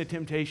facing a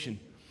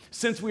temptation,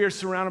 since we are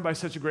surrounded by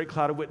such a great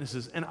cloud of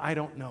witnesses, and I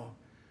don't know,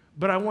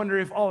 but I wonder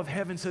if all of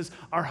heaven says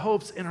our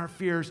hopes and our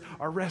fears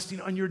are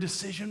resting on your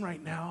decision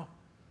right now.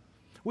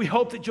 We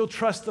hope that you'll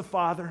trust the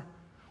Father.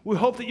 We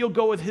hope that you'll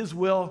go with his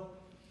will.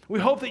 We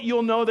hope that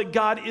you'll know that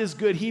God is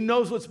good. He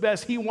knows what's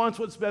best. He wants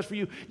what's best for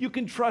you. You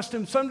can trust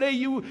him. Someday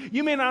you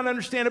may not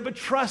understand it, but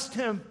trust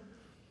him.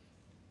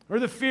 Or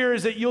the fear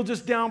is that you'll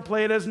just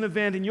downplay it as an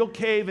event and you'll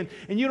cave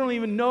and you don't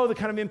even know the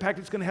kind of impact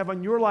it's going to have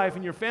on your life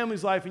and your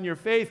family's life and your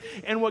faith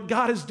and what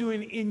God is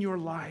doing in your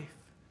life.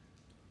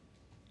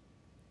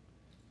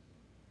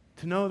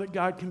 To know that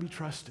God can be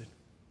trusted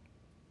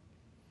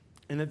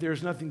and that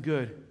there's nothing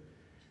good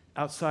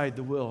outside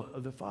the will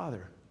of the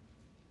Father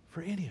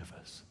for any of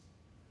us.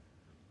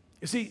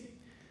 You see,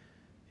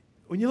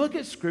 when you look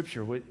at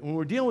Scripture, when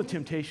we're dealing with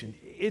temptation,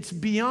 it's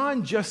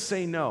beyond just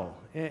say no.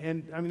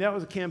 And I mean, that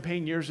was a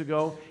campaign years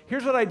ago.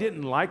 Here's what I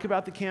didn't like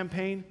about the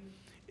campaign,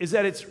 is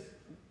that it's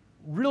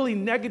really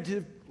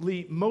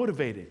negatively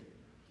motivated,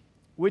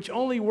 which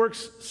only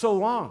works so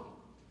long.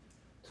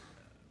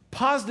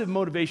 Positive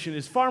motivation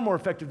is far more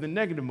effective than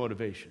negative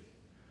motivation.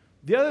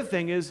 The other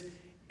thing is,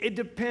 it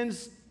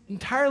depends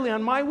entirely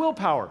on my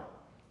willpower.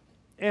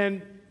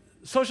 And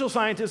social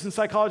scientists and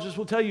psychologists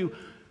will tell you,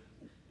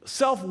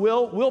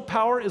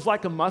 willpower is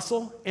like a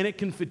muscle, and it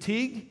can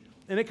fatigue,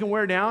 and it can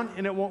wear down,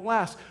 and it won't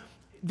last.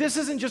 This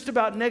isn't just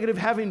about negative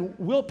having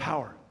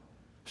willpower.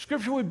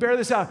 Scripture would bear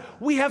this out.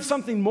 We have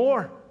something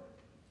more.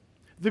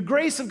 The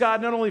grace of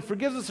God not only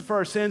forgives us for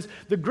our sins,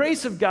 the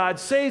grace of God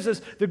saves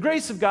us. The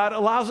grace of God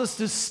allows us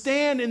to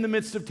stand in the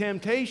midst of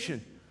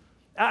temptation.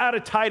 Out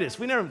of Titus,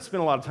 we never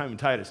spend a lot of time in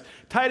Titus.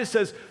 Titus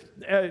says,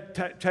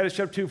 Titus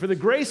chapter 2, for the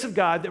grace of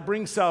God that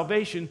brings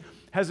salvation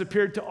has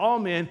appeared to all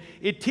men.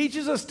 It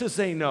teaches us to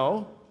say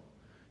no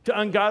to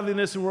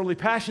ungodliness and worldly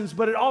passions,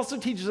 but it also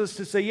teaches us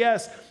to say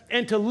yes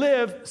and to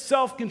live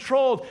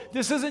self-controlled.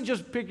 This isn't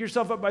just pick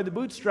yourself up by the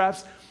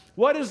bootstraps.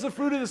 What is the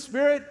fruit of the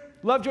Spirit?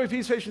 Love, joy,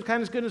 peace, patience,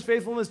 kindness, goodness,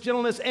 faithfulness,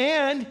 gentleness,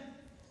 and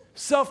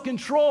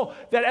self-control.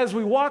 That as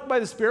we walk by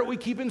the Spirit, we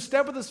keep in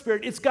step with the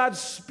Spirit. It's God's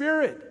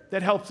Spirit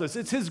that helps us.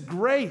 It's His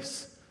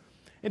grace.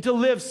 And to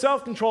live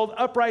self-controlled,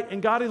 upright,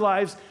 and godly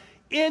lives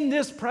in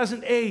this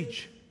present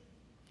age,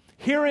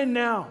 here and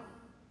now.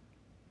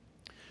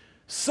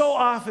 So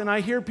often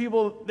I hear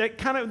people that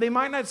they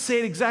might not say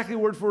it exactly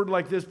word for word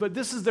like this, but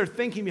this is their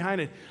thinking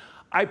behind it.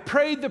 I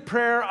prayed the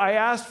prayer, I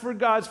asked for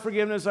God's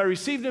forgiveness, I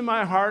received in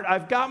my heart,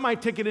 I've got my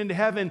ticket into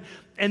heaven,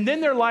 and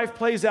then their life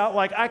plays out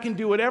like I can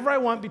do whatever I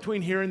want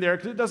between here and there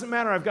because it doesn't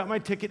matter, I've got my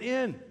ticket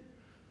in.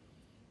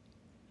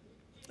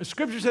 The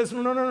Scripture says,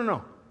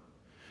 no.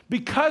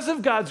 Because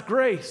of God's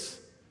grace,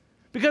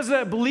 because of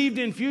that believed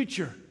in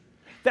future,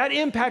 that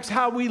impacts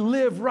how we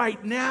live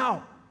right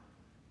now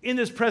in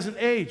this present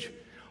age.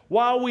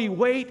 While we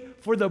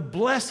wait for the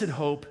blessed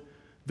hope,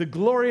 the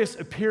glorious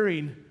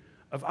appearing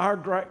of our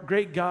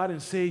great God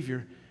and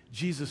Savior,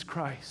 Jesus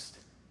Christ.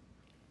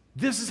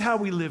 This is how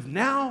we live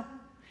now,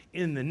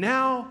 in the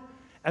now,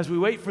 as we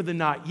wait for the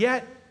not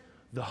yet,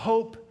 the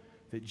hope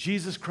that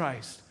Jesus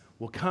Christ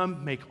will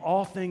come, make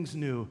all things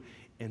new,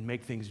 and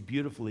make things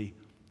beautifully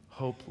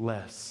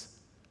hopeless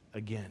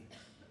again.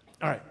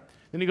 All right,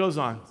 then he goes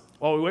on.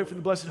 While we wait for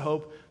the blessed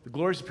hope, the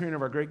glorious appearing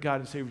of our great God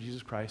and Savior,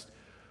 Jesus Christ,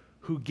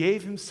 who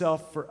gave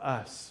himself for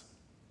us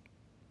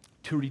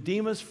to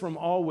redeem us from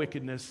all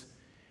wickedness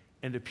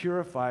and to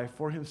purify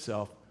for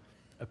himself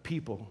a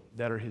people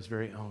that are his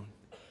very own.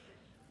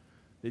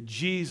 That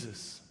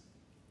Jesus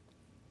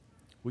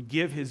would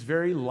give his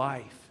very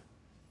life,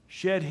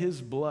 shed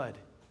his blood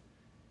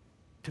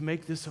to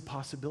make this a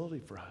possibility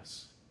for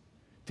us,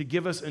 to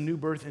give us a new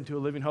birth into a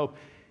living hope.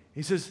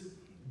 He says,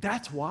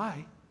 that's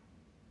why.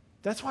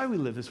 That's why we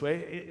live this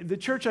way. The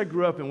church I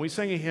grew up in, we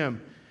sang a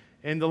hymn,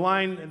 and the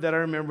line that I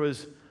remember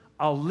was,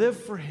 I'll live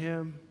for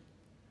him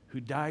who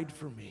died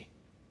for me.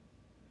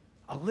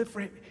 I'll live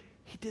for him.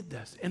 He did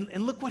this. And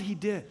look what he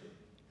did.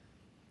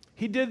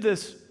 He did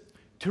this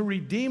to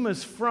redeem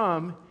us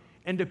from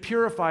and to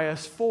purify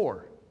us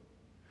for.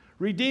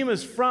 Redeem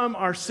us from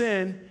our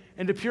sin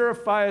and to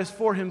purify us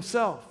for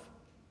himself.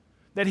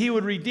 That he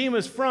would redeem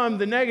us from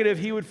the negative,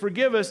 he would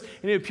forgive us, and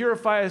he would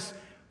purify us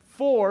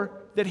for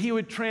that he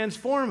would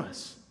transform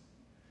us.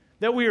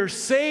 That we are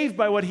saved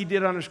by what he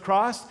did on his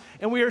cross,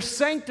 and we are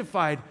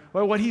sanctified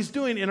by what he's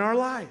doing in our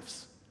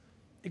lives.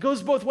 It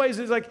goes both ways.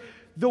 It's like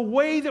the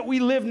way that we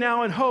live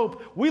now in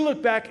hope, we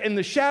look back in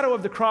the shadow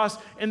of the cross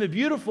and the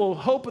beautiful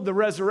hope of the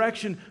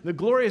resurrection, the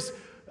glorious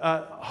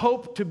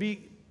hope to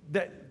be,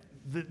 that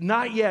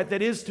not yet,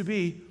 that is to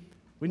be,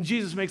 when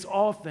Jesus makes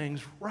all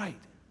things right.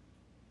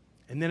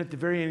 And then at the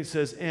very end he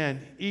says,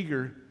 and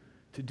eager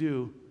to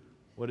do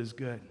what is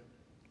good.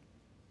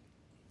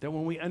 That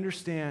when we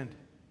understand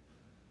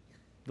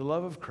the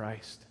love of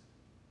Christ,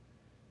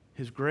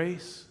 his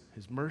grace,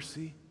 his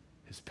mercy,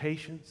 his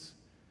patience,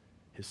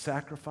 his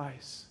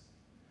sacrifice,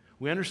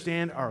 we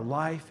understand our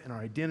life and our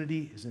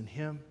identity is in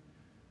him.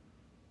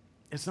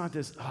 It's not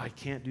this, I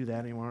can't do that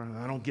anymore,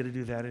 I don't get to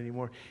do that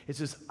anymore. It's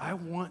this, I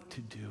want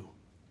to do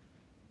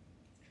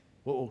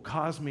what will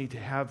cause me to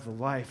have the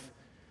life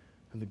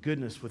and the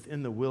goodness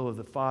within the will of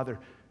the Father.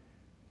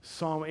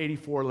 Psalm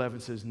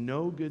 84:11 says,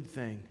 no good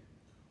thing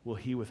will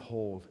he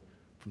withhold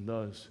from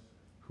those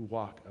who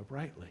walk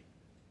uprightly.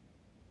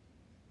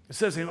 It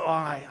says,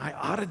 I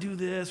ought to do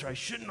this, or I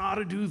shouldn't ought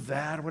to do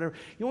that, or whatever.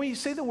 You know, when you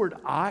say the word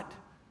ought,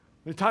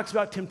 when it talks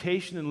about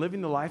temptation and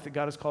living the life that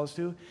God has called us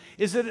to,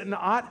 is it an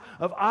ought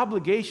of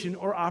obligation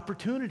or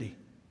opportunity?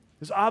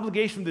 This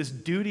obligation, this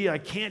duty, I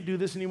can't do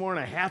this anymore, and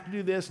I have to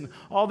do this, and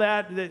all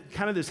that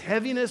kind of this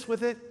heaviness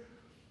with it?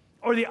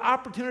 Or the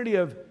opportunity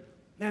of,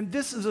 man,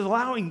 this is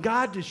allowing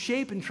God to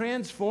shape and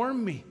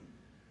transform me.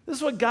 This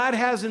is what God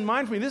has in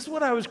mind for me. This is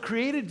what I was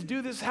created to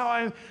do. This is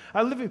how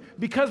I live,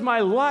 because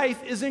my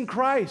life is in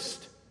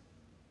Christ.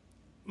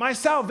 My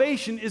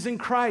salvation is in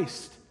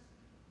Christ.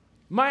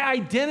 My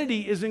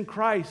identity is in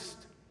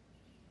Christ.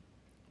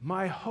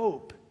 My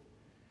hope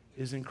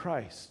is in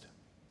Christ.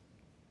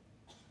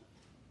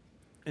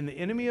 And the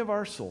enemy of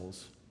our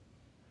souls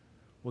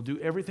will do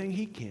everything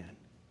he can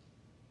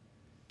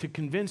to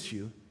convince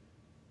you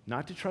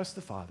not to trust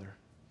the Father,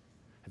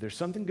 that there's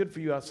something good for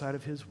you outside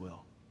of his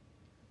will.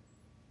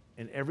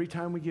 And every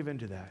time we give in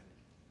to that,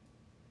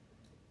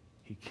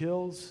 he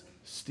kills,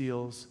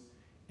 steals,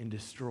 and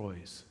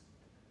destroys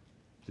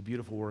the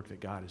beautiful work that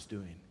God is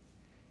doing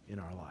in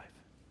our life.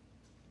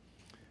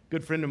 A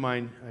good friend of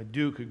mine,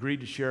 Duke,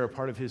 agreed to share a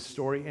part of his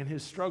story and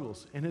his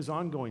struggles and his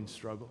ongoing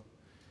struggle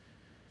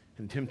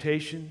and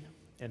temptation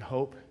and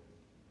hope.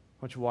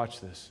 I want you to watch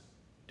this,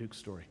 Duke's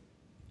story.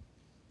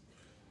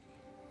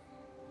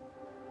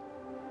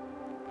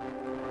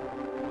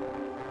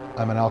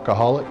 I'm an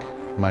alcoholic.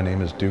 My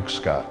name is Duke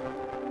Scott.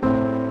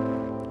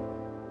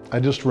 I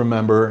just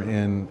remember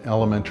in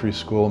elementary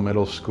school,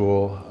 middle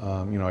school,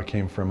 I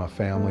came from a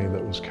family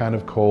that was kind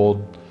of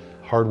cold,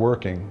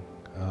 hardworking,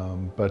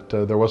 but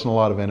there wasn't a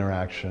lot of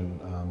interaction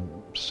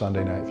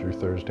Sunday night through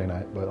Thursday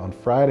night. But on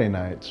Friday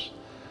nights,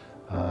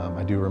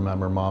 I do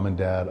remember Mom and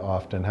Dad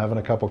often having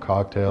a couple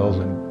cocktails,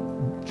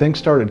 and things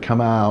started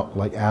coming out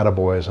like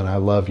attaboys and I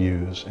love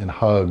yous and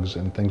hugs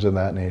and things of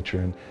that nature.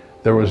 And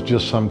there was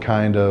just some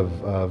kind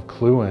of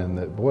clue in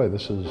that, boy,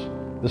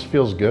 this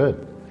feels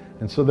good.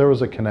 And so there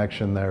was a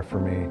connection there for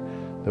me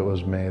that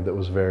was made that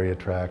was very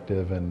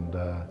attractive, and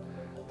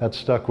that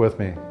stuck with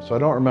me. So I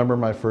don't remember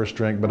my first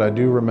drink, but I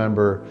do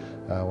remember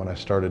when I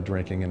started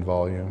drinking in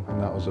volume,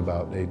 and that was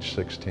about age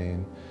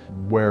 16,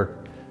 where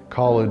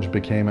college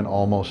became an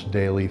almost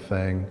daily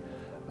thing.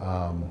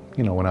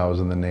 When I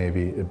was in the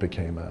Navy, it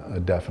became a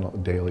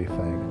definite daily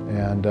thing.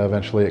 And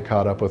eventually it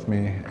caught up with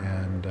me,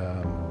 and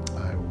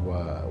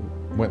I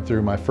went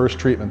through my first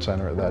treatment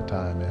center at that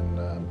time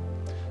in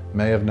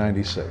May of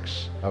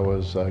 '96. I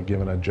was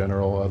given a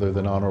general other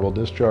than honorable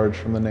discharge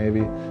from the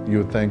Navy. You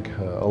would think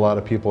a lot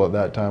of people at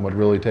that time would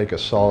really take a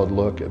solid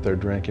look at their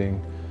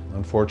drinking.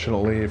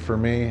 Unfortunately for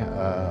me,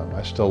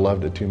 I still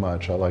loved it too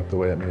much. I liked the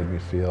way it made me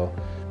feel.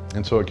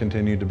 And so it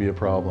continued to be a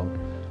problem.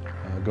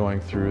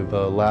 Going through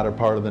the latter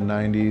part of the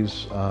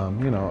 '90s,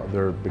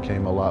 there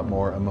became a lot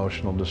more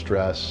emotional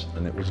distress.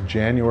 And it was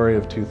January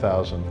of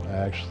 2000, I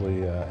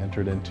actually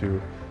entered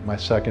into my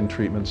second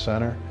treatment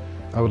center.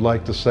 I would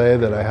like to say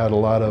that I had a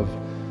lot of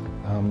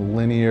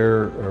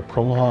linear or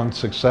prolonged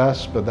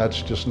success, but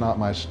that's just not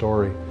my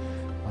story.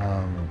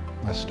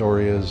 My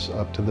story is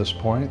up to this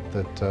point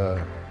that,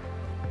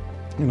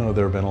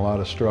 there have been a lot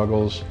of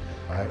struggles.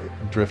 I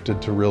drifted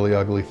to really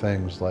ugly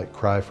things like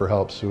cry for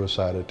help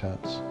suicide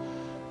attempts,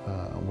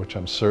 which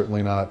I'm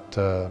certainly not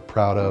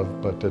proud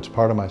of, but it's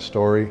part of my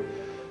story.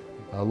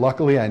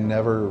 Luckily, I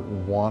never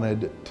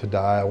wanted to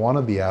die. I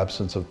wanted the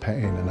absence of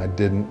pain, and I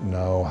didn't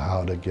know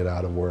how to get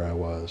out of where I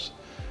was.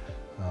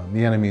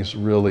 The enemy's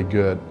really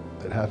good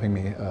at having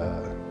me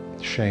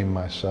shame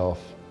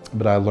myself,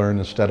 but I learned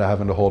instead of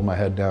having to hold my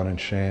head down in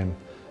shame,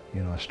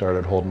 I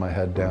started holding my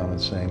head down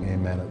and saying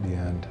amen at the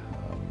end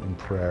in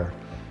prayer.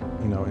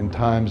 In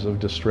times of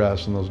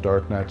distress and those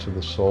dark nights of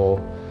the soul,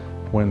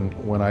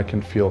 when I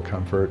can feel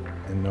comfort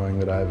in knowing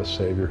that I have a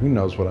Savior who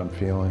knows what I'm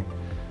feeling,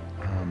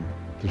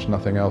 there's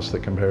nothing else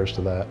that compares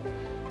to that.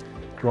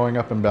 Growing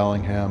up in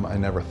Bellingham, I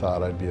never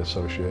thought I'd be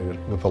associated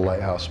with the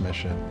Lighthouse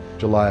mission.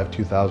 July of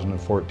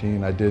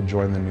 2014, I did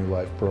join the New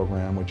Life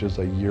program, which is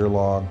a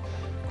year-long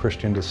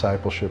Christian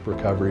discipleship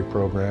recovery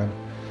program.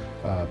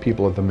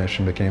 People at the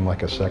mission became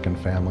like a second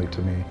family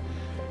to me.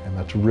 And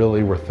that's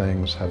really where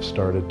things have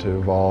started to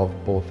evolve,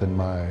 both in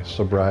my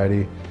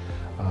sobriety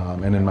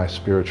and in my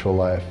spiritual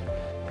life.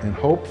 And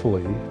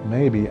hopefully,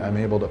 maybe I'm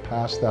able to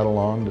pass that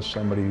along to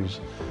somebody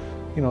who's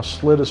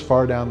slid as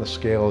far down the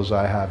scale as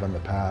I have in the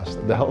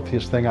past. The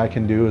healthiest thing I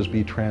can do is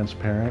be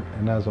transparent,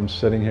 and as I'm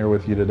sitting here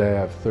with you today, I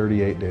have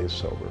 38 days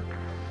sober.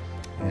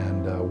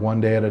 And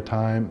one day at a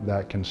time,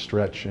 that can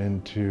stretch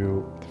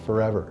into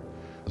forever.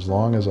 As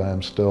long as I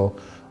am still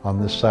on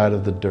this side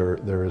of the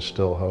dirt, there is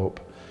still hope.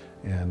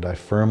 And I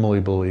firmly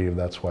believe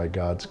that's why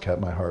God's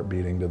kept my heart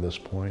beating to this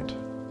point.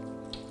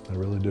 I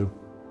really do.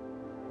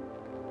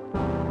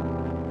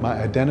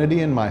 My identity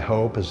and my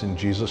hope is in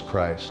Jesus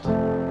Christ.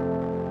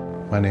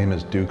 My name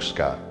is Duke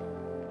Scott.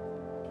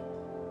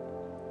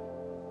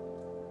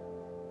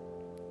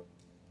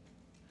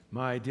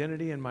 My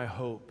identity and my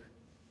hope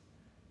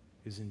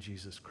is in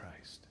Jesus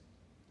Christ.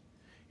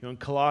 In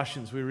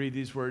Colossians, we read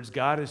these words,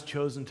 God has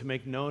chosen to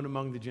make known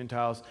among the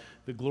Gentiles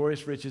the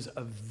glorious riches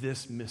of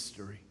this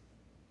mystery,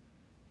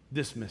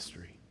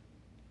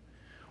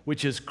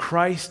 which is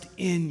Christ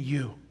in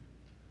you,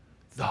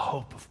 the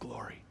hope of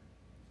glory.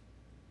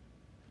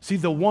 See,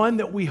 the one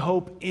that we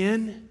hope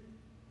in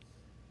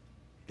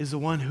is the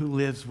one who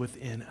lives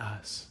within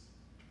us.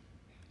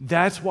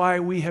 That's why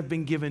we have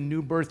been given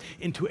new birth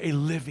into a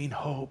living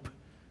hope,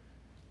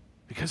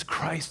 because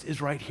Christ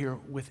is right here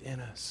within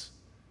us.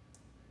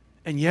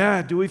 And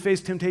yeah, do we face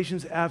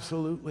temptations?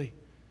 Absolutely.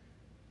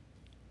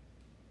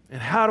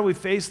 And how do we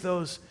face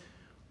those?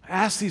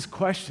 Ask these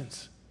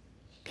questions.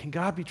 Can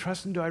God be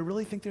trusted? Do I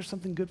really think there's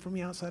something good for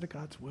me outside of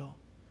God's will?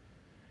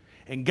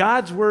 And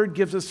God's word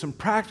gives us some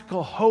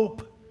practical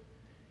hope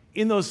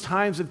in those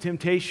times of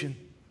temptation.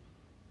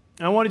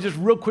 And I want to just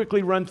real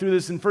quickly run through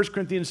this in 1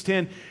 Corinthians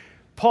 10.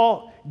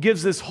 Paul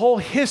gives this whole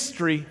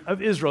history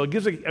of Israel. He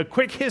gives a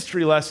quick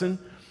history lesson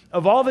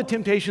of all the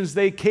temptations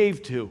they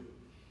caved to.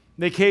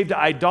 They caved to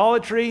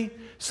idolatry,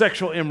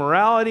 sexual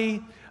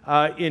immorality,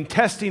 in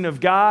testing of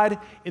God,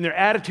 in their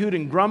attitude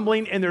and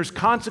grumbling, and there's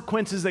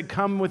consequences that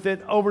come with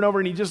it over and over.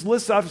 And he just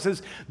lists off and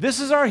says, this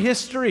is our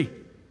history.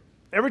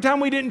 Every time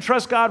we didn't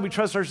trust God, we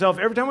trust ourselves.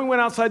 Every time we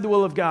went outside the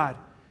will of God.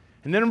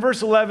 And then in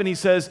verse 11, he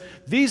says,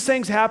 these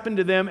things happened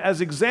to them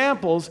as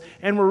examples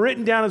and were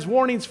written down as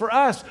warnings for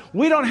us.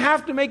 We don't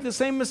have to make the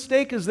same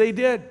mistake as they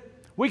did.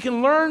 We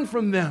can learn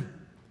from them.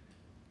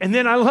 And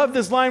then I love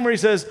this line where he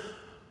says,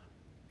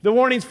 The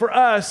warning's for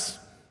us,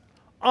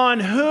 on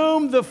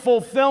whom the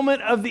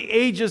fulfillment of the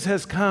ages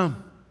has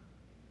come.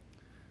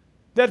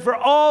 That for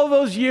all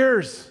those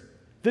years,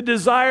 the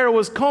desire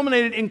was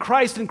culminated in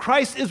Christ, and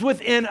Christ is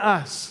within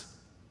us.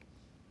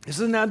 He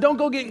says, now don't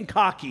go getting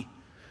cocky.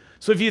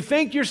 So if you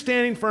think you're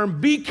standing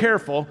firm, be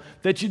careful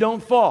that you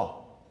don't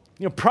fall.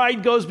 You know,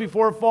 pride goes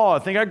before a fall. I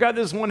think I got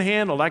this one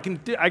handled. I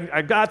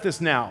got this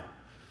now.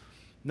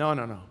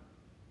 No.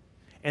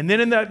 And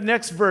then in that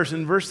next verse,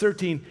 in verse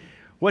 13,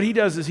 what he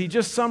does is he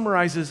just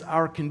summarizes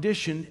our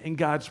condition and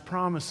God's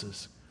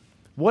promises.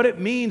 What it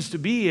means to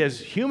be as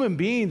human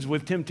beings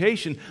with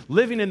temptation,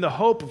 living in the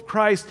hope of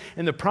Christ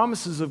and the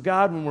promises of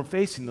God when we're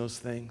facing those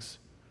things.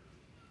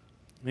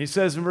 And he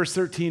says in verse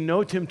 13,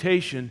 no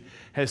temptation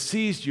has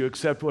seized you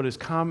except what is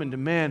common to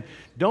man.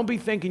 Don't be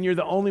thinking you're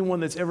the only one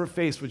that's ever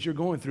faced what you're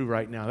going through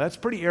right now. That's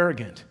pretty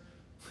arrogant.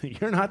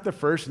 You're not the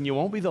first and you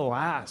won't be the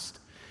last.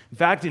 In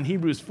fact, in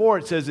Hebrews 4,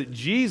 it says that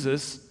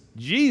Jesus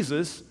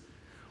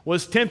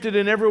was tempted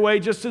in every way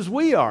just as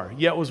we are,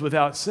 yet was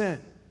without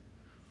sin.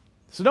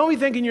 So don't be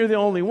thinking you're the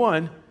only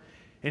one.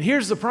 And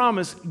here's the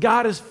promise,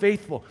 God is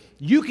faithful.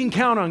 You can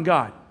count on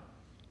God.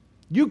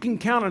 You can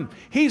count on Him.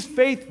 He's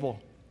faithful,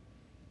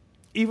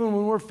 even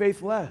when we're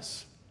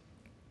faithless.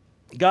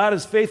 God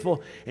is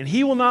faithful, and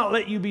He will not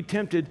let you be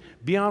tempted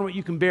beyond what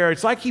you can bear.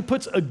 It's like He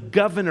puts a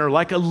governor,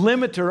 like a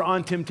limiter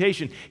on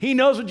temptation. He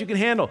knows what you can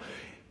handle.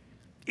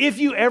 If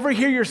you ever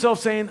hear yourself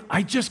saying,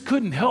 I just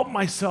couldn't help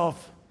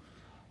myself,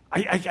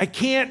 I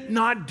can't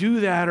not do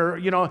that,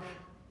 or,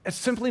 it's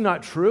simply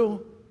not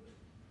true.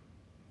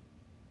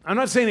 I'm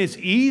not saying it's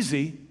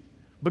easy,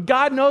 but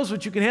God knows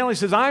what you can handle. He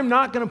says, I'm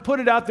not going to put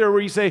it out there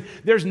where you say,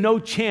 there's no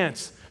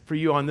chance for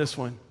you on this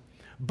one.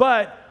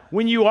 But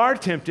when you are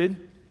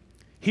tempted,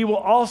 He will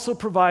also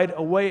provide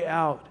a way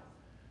out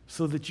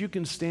so that you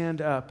can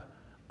stand up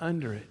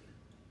under it.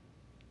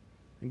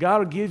 And God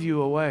will give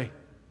you a way.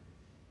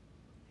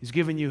 He's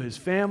given you His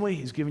family.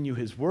 He's given you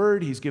His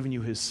word. He's given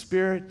you His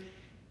Spirit.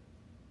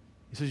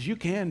 He says, you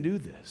can do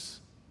this.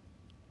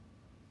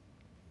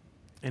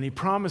 And He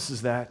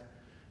promises that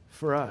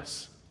for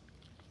us.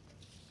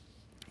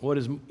 What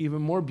is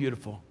even more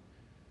beautiful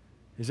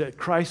is that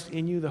Christ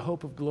in you, the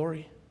hope of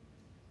glory,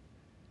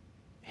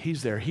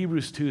 He's there.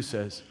 Hebrews 2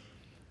 says,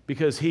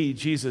 because He,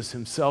 Jesus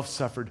Himself,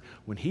 suffered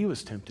when He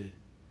was tempted,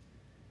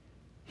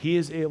 He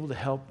is able to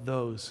help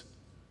those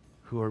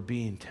who are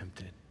being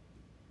tempted.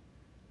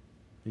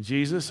 And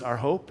Jesus, our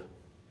hope,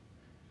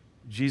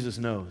 Jesus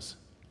knows,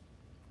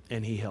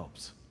 and He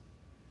helps.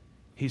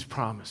 He's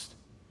promised.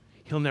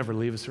 He'll never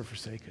leave us or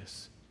forsake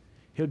us.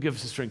 He'll give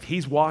us the strength.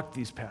 He's walked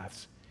these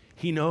paths.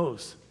 He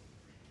knows,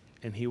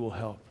 and He will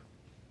help.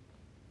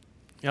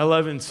 I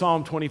love in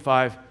Psalm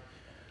 25,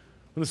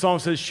 when the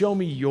psalmist says, show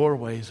me your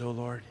ways, O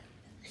Lord.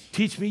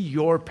 Teach me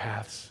your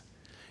paths.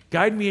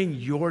 Guide me in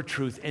your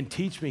truth and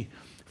teach me.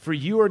 For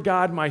you are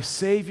God, my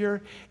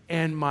Savior,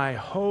 and my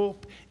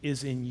hope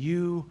is in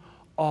you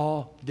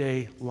all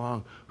day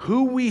long.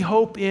 Who we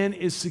hope in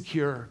is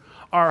secure.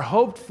 Our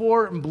hoped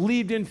for and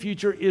believed in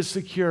future is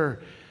secure.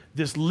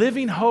 This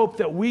living hope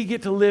that we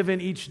get to live in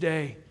each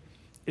day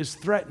is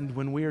threatened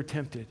when we are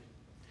tempted.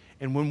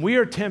 And when we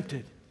are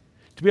tempted,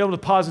 to be able to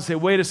pause and say,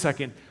 wait a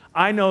second,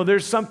 I know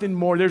there's something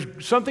more,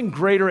 there's something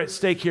greater at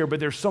stake here, but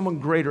there's someone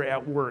greater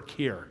at work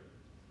here.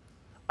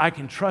 I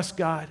can trust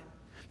God.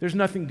 There's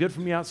nothing good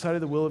for me outside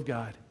of the will of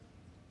God.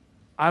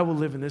 I will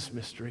live in this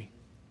mystery.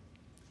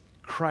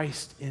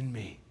 Christ in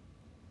me,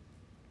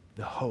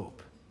 the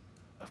hope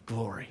of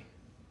glory.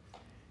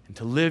 And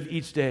to live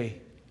each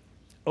day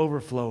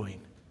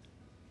overflowing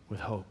with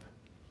hope.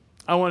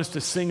 I want us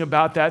to sing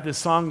about that, the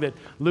song that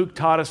Luke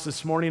taught us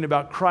this morning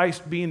about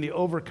Christ being the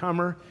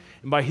overcomer,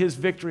 and by His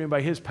victory and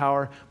by His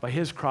power, by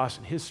His cross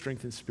and His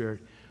strength and spirit,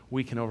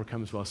 we can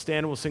overcome as well. Stand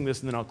and we'll sing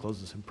this, and then I'll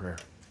close this in prayer.